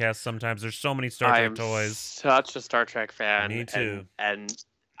podcast sometimes. There's so many Star Trek toys. I'm such a Star Trek fan. Me too. And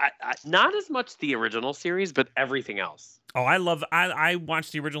I not as much the original series, but everything else. Oh, I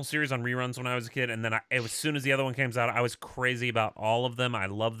watched the original series on reruns when I was a kid, and then as soon as the other one came out, I was crazy about all of them. I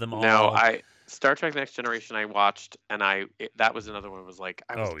love them all. No, Star Trek Next Generation I watched, and that was another one. Was like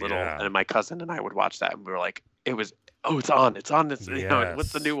I was little, and my cousin and I would watch that, and we were like, it's on this. Yes.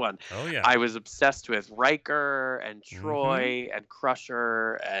 What's the new one? Oh yeah. I was obsessed with Riker and Troy and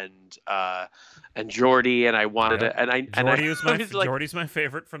Crusher and Geordi, and I wanted it. And Geordi's my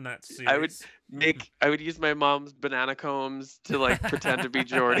favorite from that series. I would use my mom's banana combs to like pretend to be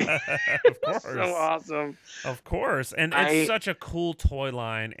Geordi. Of course. So awesome. Of course. And it's such a cool toy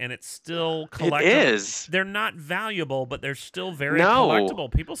line, and it's still collectible. It is. They're not valuable, but they're still very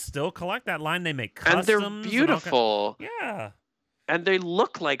collectible. People still collect that line. They make customs. And they're beautiful. Yeah. And they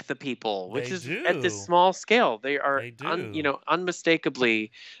look like the people, which is at this small scale. They are,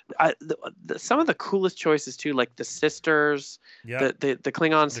 unmistakably. Some of the coolest choices too, like the sisters, the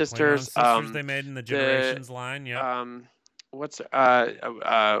Klingon sisters. They made in the Generations line. Yeah. What's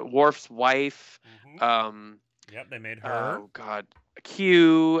Worf's wife? Yep, they made her. Oh God.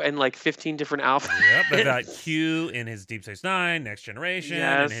 Q and like 15 different outfits. Yep, they've got Q in his Deep Space Nine, Next Generation,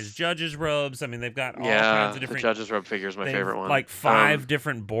 and his judge's robes. I mean, they've got all kinds of different. The judge's robe figure is my favorite one. Like 5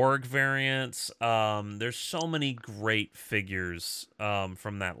 different Borg variants. There's so many great figures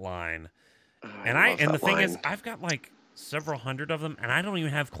from that line. The thing is, I've got like several hundred of them, and I don't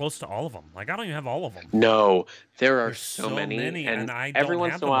even have close to all of them. Like, I don't even have all of them. No, there's so many, and I every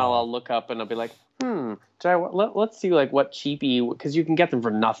once in a while I'll look up and I'll be like, let's see like what cheapy, because you can get them for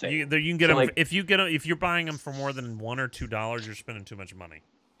nothing. You can get them like, if you're buying them for more than $1 or $2, you're spending too much money.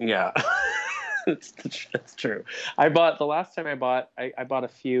 Yeah. That's true. I bought a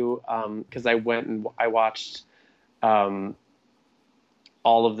few because I went and I watched all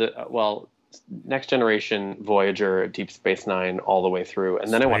of the Next Generation, Voyager, Deep Space Nine all the way through,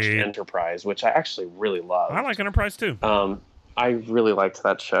 and then I watched Enterprise, which I actually really loved. I like Enterprise too. I really liked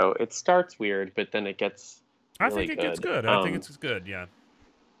that show. It starts weird, but then it gets really I think it gets good. I think it's good, yeah.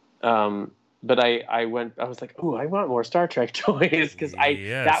 But I was like, oh, I want more Star Trek toys, because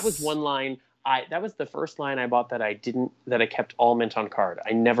that was one line. That was the first line I bought that I kept all mint on card.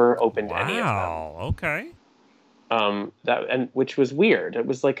 I never opened any of them. Wow, okay. Which was weird. It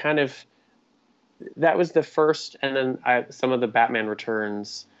was like kind of, that was the first, and then some of the Batman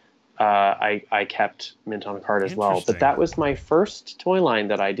Returns I kept mint on card as well. But that was my first toy line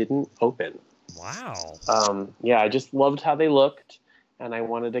that I didn't open. Wow. I just loved how they looked, and I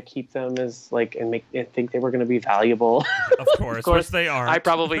wanted to keep them as like and think they were going to be valuable. Of course, which they aren't. I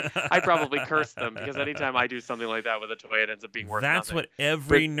probably curse them because anytime I do something like that with a toy, it ends up being worth That's nothing. what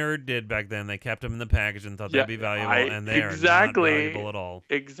every nerd did back then. They kept them in the package and thought they'd be valuable, and they are not valuable at all.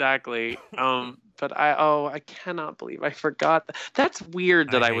 Exactly. But I cannot believe I forgot that. That's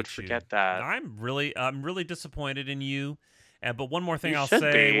weird that I would forget that. I'm really disappointed in you. But one more thing I'll should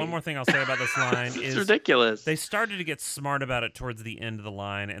say. be. One more thing I'll say about this line It's is ridiculous. they started to get smart about it towards the end of the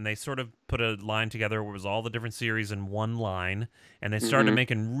line, and they sort of put a line together where it was all the different series in one line, and they started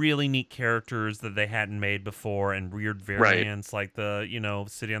making really neat characters that they hadn't made before, and weird variants like the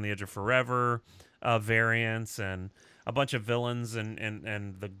City on the Edge of Forever variants, and a bunch of villains,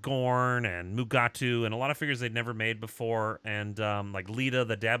 and the Gorn and Mugatu, and a lot of figures they'd never made before, and like Lita,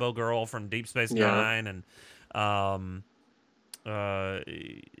 the Dabo girl from Deep Space Nine, and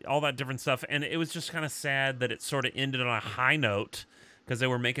all that different stuff. And it was just kind of sad that it sort of ended on a high note because they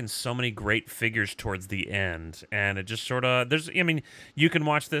were making so many great figures towards the end, and it just sort of you can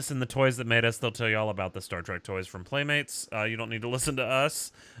watch this in the Toys That Made Us. They'll tell you all about the Star Trek toys from Playmates. You don't need to listen to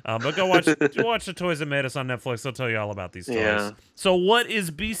us, but go watch the Toys That Made Us on Netflix. They'll tell you all about these toys. Yeah. So what is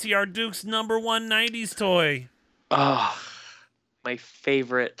BCR Duke's number one 90s toy? My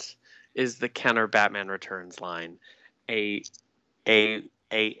favorite is the Kenner Batman Returns line. Not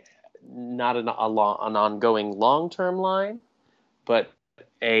an ongoing long-term line, but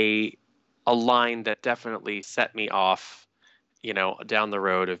a line that definitely set me off, down the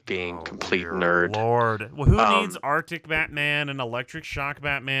road of being complete nerd. Lord, well, who needs Arctic Batman and Electric Shock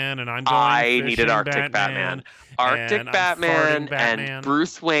Batman and I needed Arctic Batman, and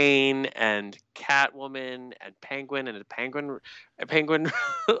Bruce Wayne and Catwoman and Penguin and a Penguin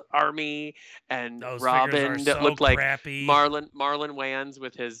army and those Robin that so looked like crappy. Marlon Wayans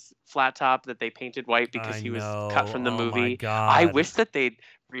with his flat top that they painted white because he was cut from the movie. My God. I wish that they'd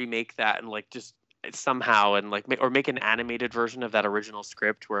remake that and like just somehow and like make an animated version of that original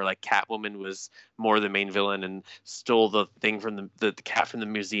script where like Catwoman was more the main villain and stole the thing from the cat from the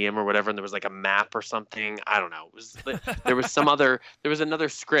museum or whatever, and there was like a map or something. I don't know. There was another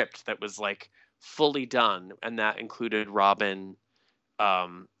script that was like fully done, and that included Robin.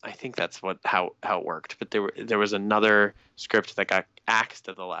 I think that's how it worked. But there was another script that got axed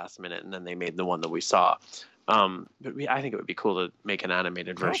at the last minute, and then they made the one that we saw. But I think it would be cool to make an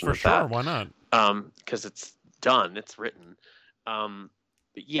animated version of that. For sure, why not? Because it's done, it's written. But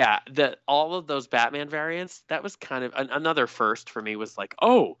yeah, all of those Batman variants, that was kind of another first for me. Was like,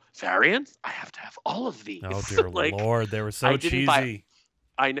 oh, variants? I have to have all of these. Oh dear Lord, they were so cheesy.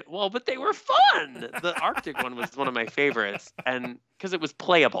 I know, well, but they were fun. The Arctic one was one of my favorites, and because it was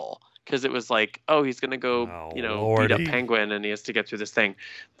playable. Because it was like, oh, he's gonna go, beat up Penguin, and he has to get through this thing.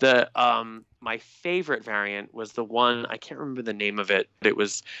 My favorite variant was the one, I can't remember the name of it, but it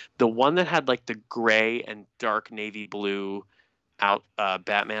was the one that had like the gray and dark navy blue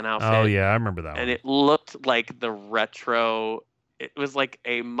Batman outfit. Oh yeah, I remember that one. And it looked like the retro. It was like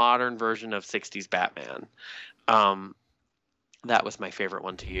a modern version of '60s Batman. That was my favorite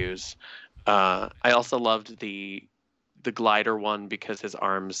one to use. I also loved the glider one because his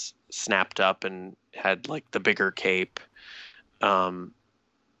arms snapped up and had like the bigger cape.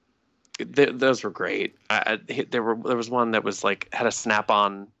 Those were great. There was one that was like had a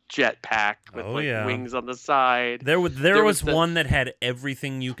snap-on jetpack with wings on the side. There was one that had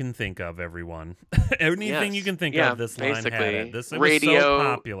everything you can think of. Everyone, anything you can think of. This line had it. It radio, was so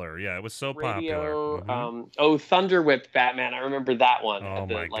popular. Yeah, it was so popular. Thunder Whip Batman. I remember that one. Oh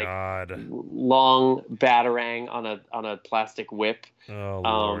my God! Long batarang on a plastic whip. Oh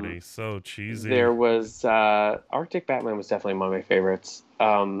lordy, so cheesy. There was Arctic Batman was definitely one of my favorites.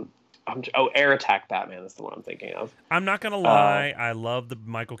 Air Attack Batman is the one I'm thinking of. I'm not gonna lie, I love the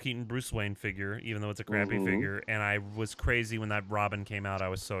Michael Keaton Bruce Wayne figure, even though it's a crappy figure. And I was crazy when that Robin came out. I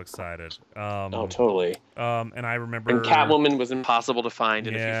was so excited. Totally. And I remember. And Catwoman was impossible to find,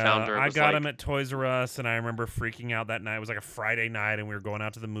 and if you found her, I got him at Toys R Us, and I remember freaking out that night. It was like a Friday night, and we were going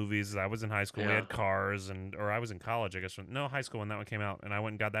out to the movies. I was in high school. We had cars, or I was in college, I guess. No, high school when that one came out, and I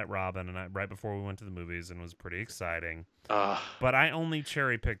went and got that Robin, and right before we went to the movies, and it was pretty exciting. But I only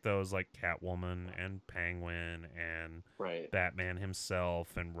cherry picked those like Catwoman and Penguin and Batman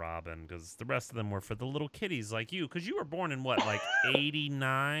himself and Robin, because the rest of them were for the little kiddies like you, because you were born in what, like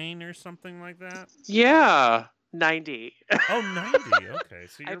 89 or something like that? Yeah, 90. Oh, 90. Okay,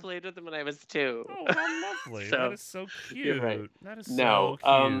 so I played with them when I was 2. Oh, how lovely. That is so cute. You're right. That is so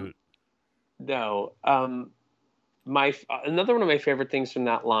cute. Another one of my favorite things from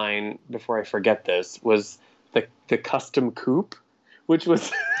that line, before I forget this, was the custom coupe which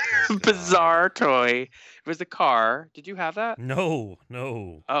was a bizarre toy. It was a car. Did you have that? No.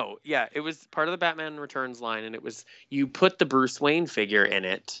 Oh, yeah. It was part of the Batman Returns line, and it was you put the Bruce Wayne figure in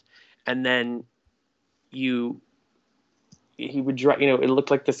it, and then he would drive. It looked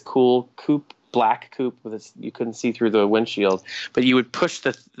like this cool black coupe with this. You couldn't see through the windshield, but you would push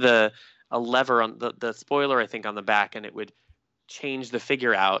a lever on the spoiler, I think, on the back, and it would change the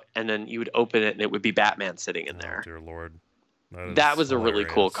figure out, and then you would open it, and it would be Batman sitting in there. Oh, dear Lord. That was hilarious. A really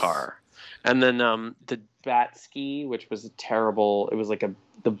cool car. And then the Bat Ski, which was terrible. It was like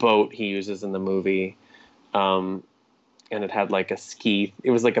the boat he uses in the movie, and it had like a ski.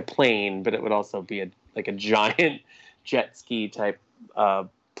 It was like a plane, but it would also be like a giant jet ski type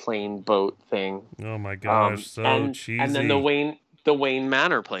plane boat thing. Oh my gosh, so cheesy. And then the Wayne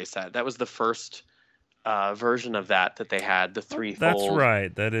Manor playset. That was the first version of that they had. The threefold. That's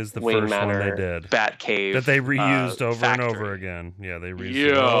right. That is the Wayne first Manor one they did. Batcave that they reused over factory. and over again. Yeah, they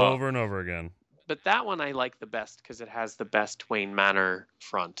reused it over and over again. But that one I like the best because it has the best Wayne Manor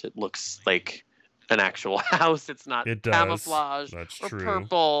front. It looks like an actual house. It's not camouflage or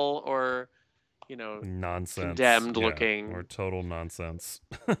purple or nonsense, condemned looking or total nonsense.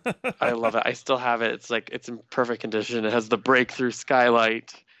 I love it. I still have it. It's in perfect condition. It has the breakthrough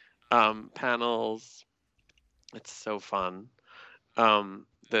skylight panels. It's so fun.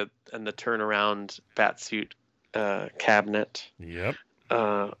 The turnaround batsuit cabinet. Yep.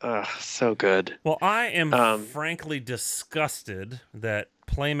 So good. Well, I am frankly disgusted that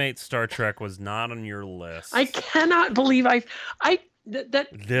Playmate Star Trek was not on your list. I cannot believe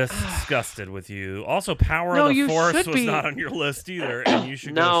disgusted with you. Also, Power of the Force was not on your list either, and you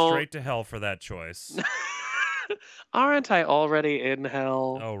should go straight to hell for that choice. Aren't I already in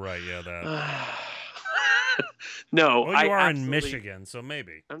hell? Oh, right, yeah, that. No, well, you are in Michigan, so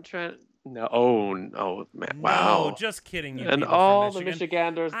maybe. I'm trying. No, oh man! Wow. No, just kidding. You and all the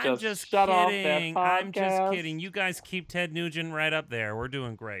Michiganders just shut off their podcast. I'm just kidding. You guys keep Ted Nugent right up there. We're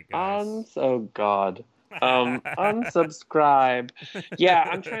doing great, guys. Oh God. Unsubscribe. Yeah,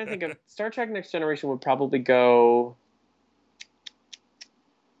 I'm trying to think of Star Trek Next Generation would probably go.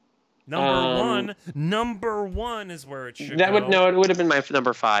 Number one is where it should go. It would have been my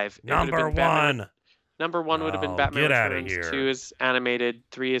number 5. Number one. Number 1 would have been Batman Returns. 2 is animated.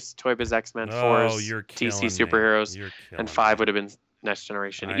 3 is Toy Biz X-Men. 4 is DC superheroes. And 5 would have been Next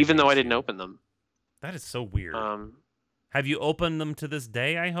Generation, even though I didn't open them. That is so weird. Have you opened them to this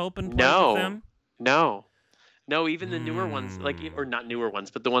day, I hope, and played with them? No, even the newer ones, or not newer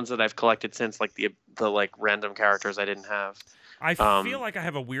ones, but the ones that I've collected since, like the random characters I didn't have. I feel like I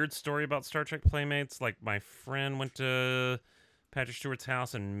have a weird story about Star Trek Playmates. Like, my friend went to Patrick Stewart's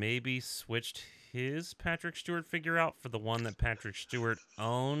house and maybe switched his Patrick Stewart figure out for the one that Patrick Stewart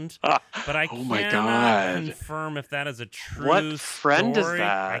owned. But I cannot confirm if that is a true What friend story. is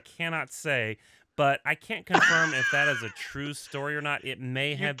that? I cannot say. But I can't confirm if that is a true story or not. It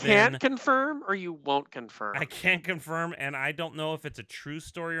may have been. You can't confirm or you won't confirm? I can't confirm, and I don't know if it's a true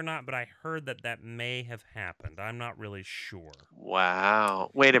story or not, but I heard that may have happened. I'm not really sure. Wow.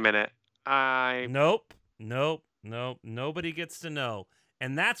 Wait a minute. Nope. Nobody gets to know.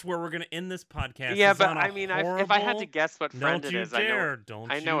 And that's where we're going to end this podcast. Yeah, but I mean, if I had to guess what friend it is, I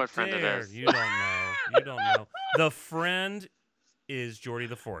know what friend it is. You don't know. The friend is Geordie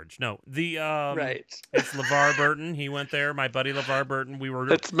the Forge. No, right. It's LeVar Burton. He went there. My buddy LeVar Burton.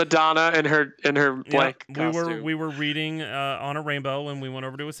 It's Madonna in her blank costume. We were reading On a Rainbow, and we went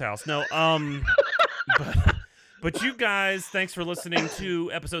over to his house. No, But you guys, thanks for listening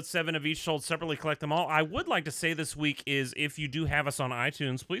to episode 7 of Each Sold Separately, Collect Them All. I would like to say this week is if you do have us on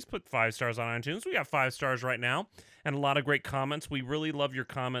iTunes, please put 5 stars on iTunes. We got 5 stars right now and a lot of great comments. We really love your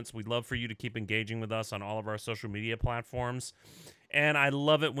comments. We'd love for you to keep engaging with us on all of our social media platforms. And I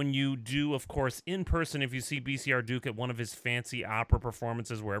love it when you do, of course, in person, if you see BCR Duke at one of his fancy opera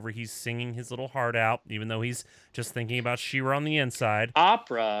performances, wherever he's singing his little heart out, even though he's just thinking about She-Ra on the inside.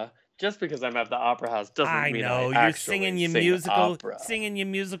 Opera? Just because I'm at the opera house doesn't mean I you're singing your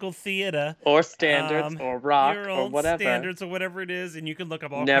musical theater or standards or rock or whatever standards or whatever it is, and you can look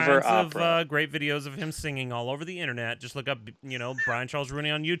up all kinds of great videos of him singing all over the internet. Just look up, Brian Charles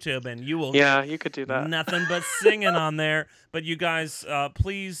Rooney on YouTube, and you will. Yeah, you could do that. Nothing but singing on there. But you guys,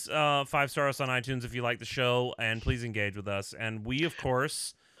 please 5 stars on iTunes if you like the show, and please engage with us. And we, of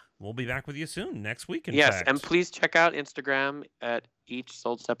course, we'll be back with you soon next week. In fact. And please check out Instagram at Each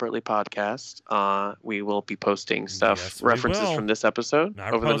Sold Separately Podcast. We will be posting stuff, references from this episode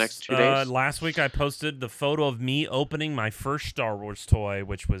over the next 2 days. Last week I posted the photo of me opening my first Star Wars toy,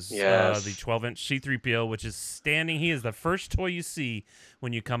 which was the 12-inch C-3PO, which is standing. He is the first toy you see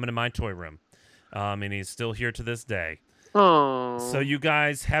when you come into my toy room, and he's still here to this day. Oh. So you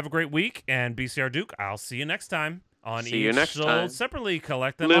guys have a great week, and BCR Duke, I'll see you next time on See you next Sold time. Separately.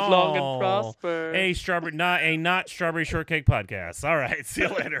 Collect them Live all. long and prosper. Not strawberry shortcake podcast. All right, see you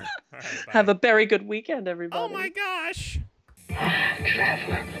later. All right, bye. Have a very good weekend, everybody. Oh my gosh.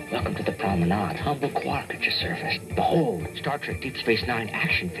 Traveler, welcome to the promenade. Humble quark at your service. Behold, Star Trek Deep Space Nine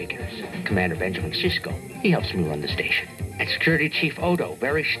action figures. Commander Benjamin Sisko, he helps me run the station. And Security Chief Odo,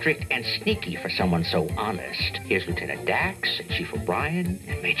 very strict and sneaky for someone so honest. Here's Lieutenant Dax, and Chief O'Brien,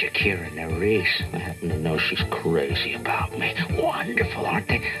 and Major Kira Nerys. I happen to know she's crazy about me. Wonderful, aren't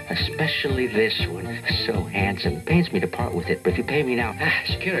they? Especially this one. So handsome. Pains me to part with it, but if you pay me now,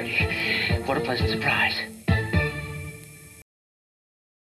 security. What a pleasant surprise.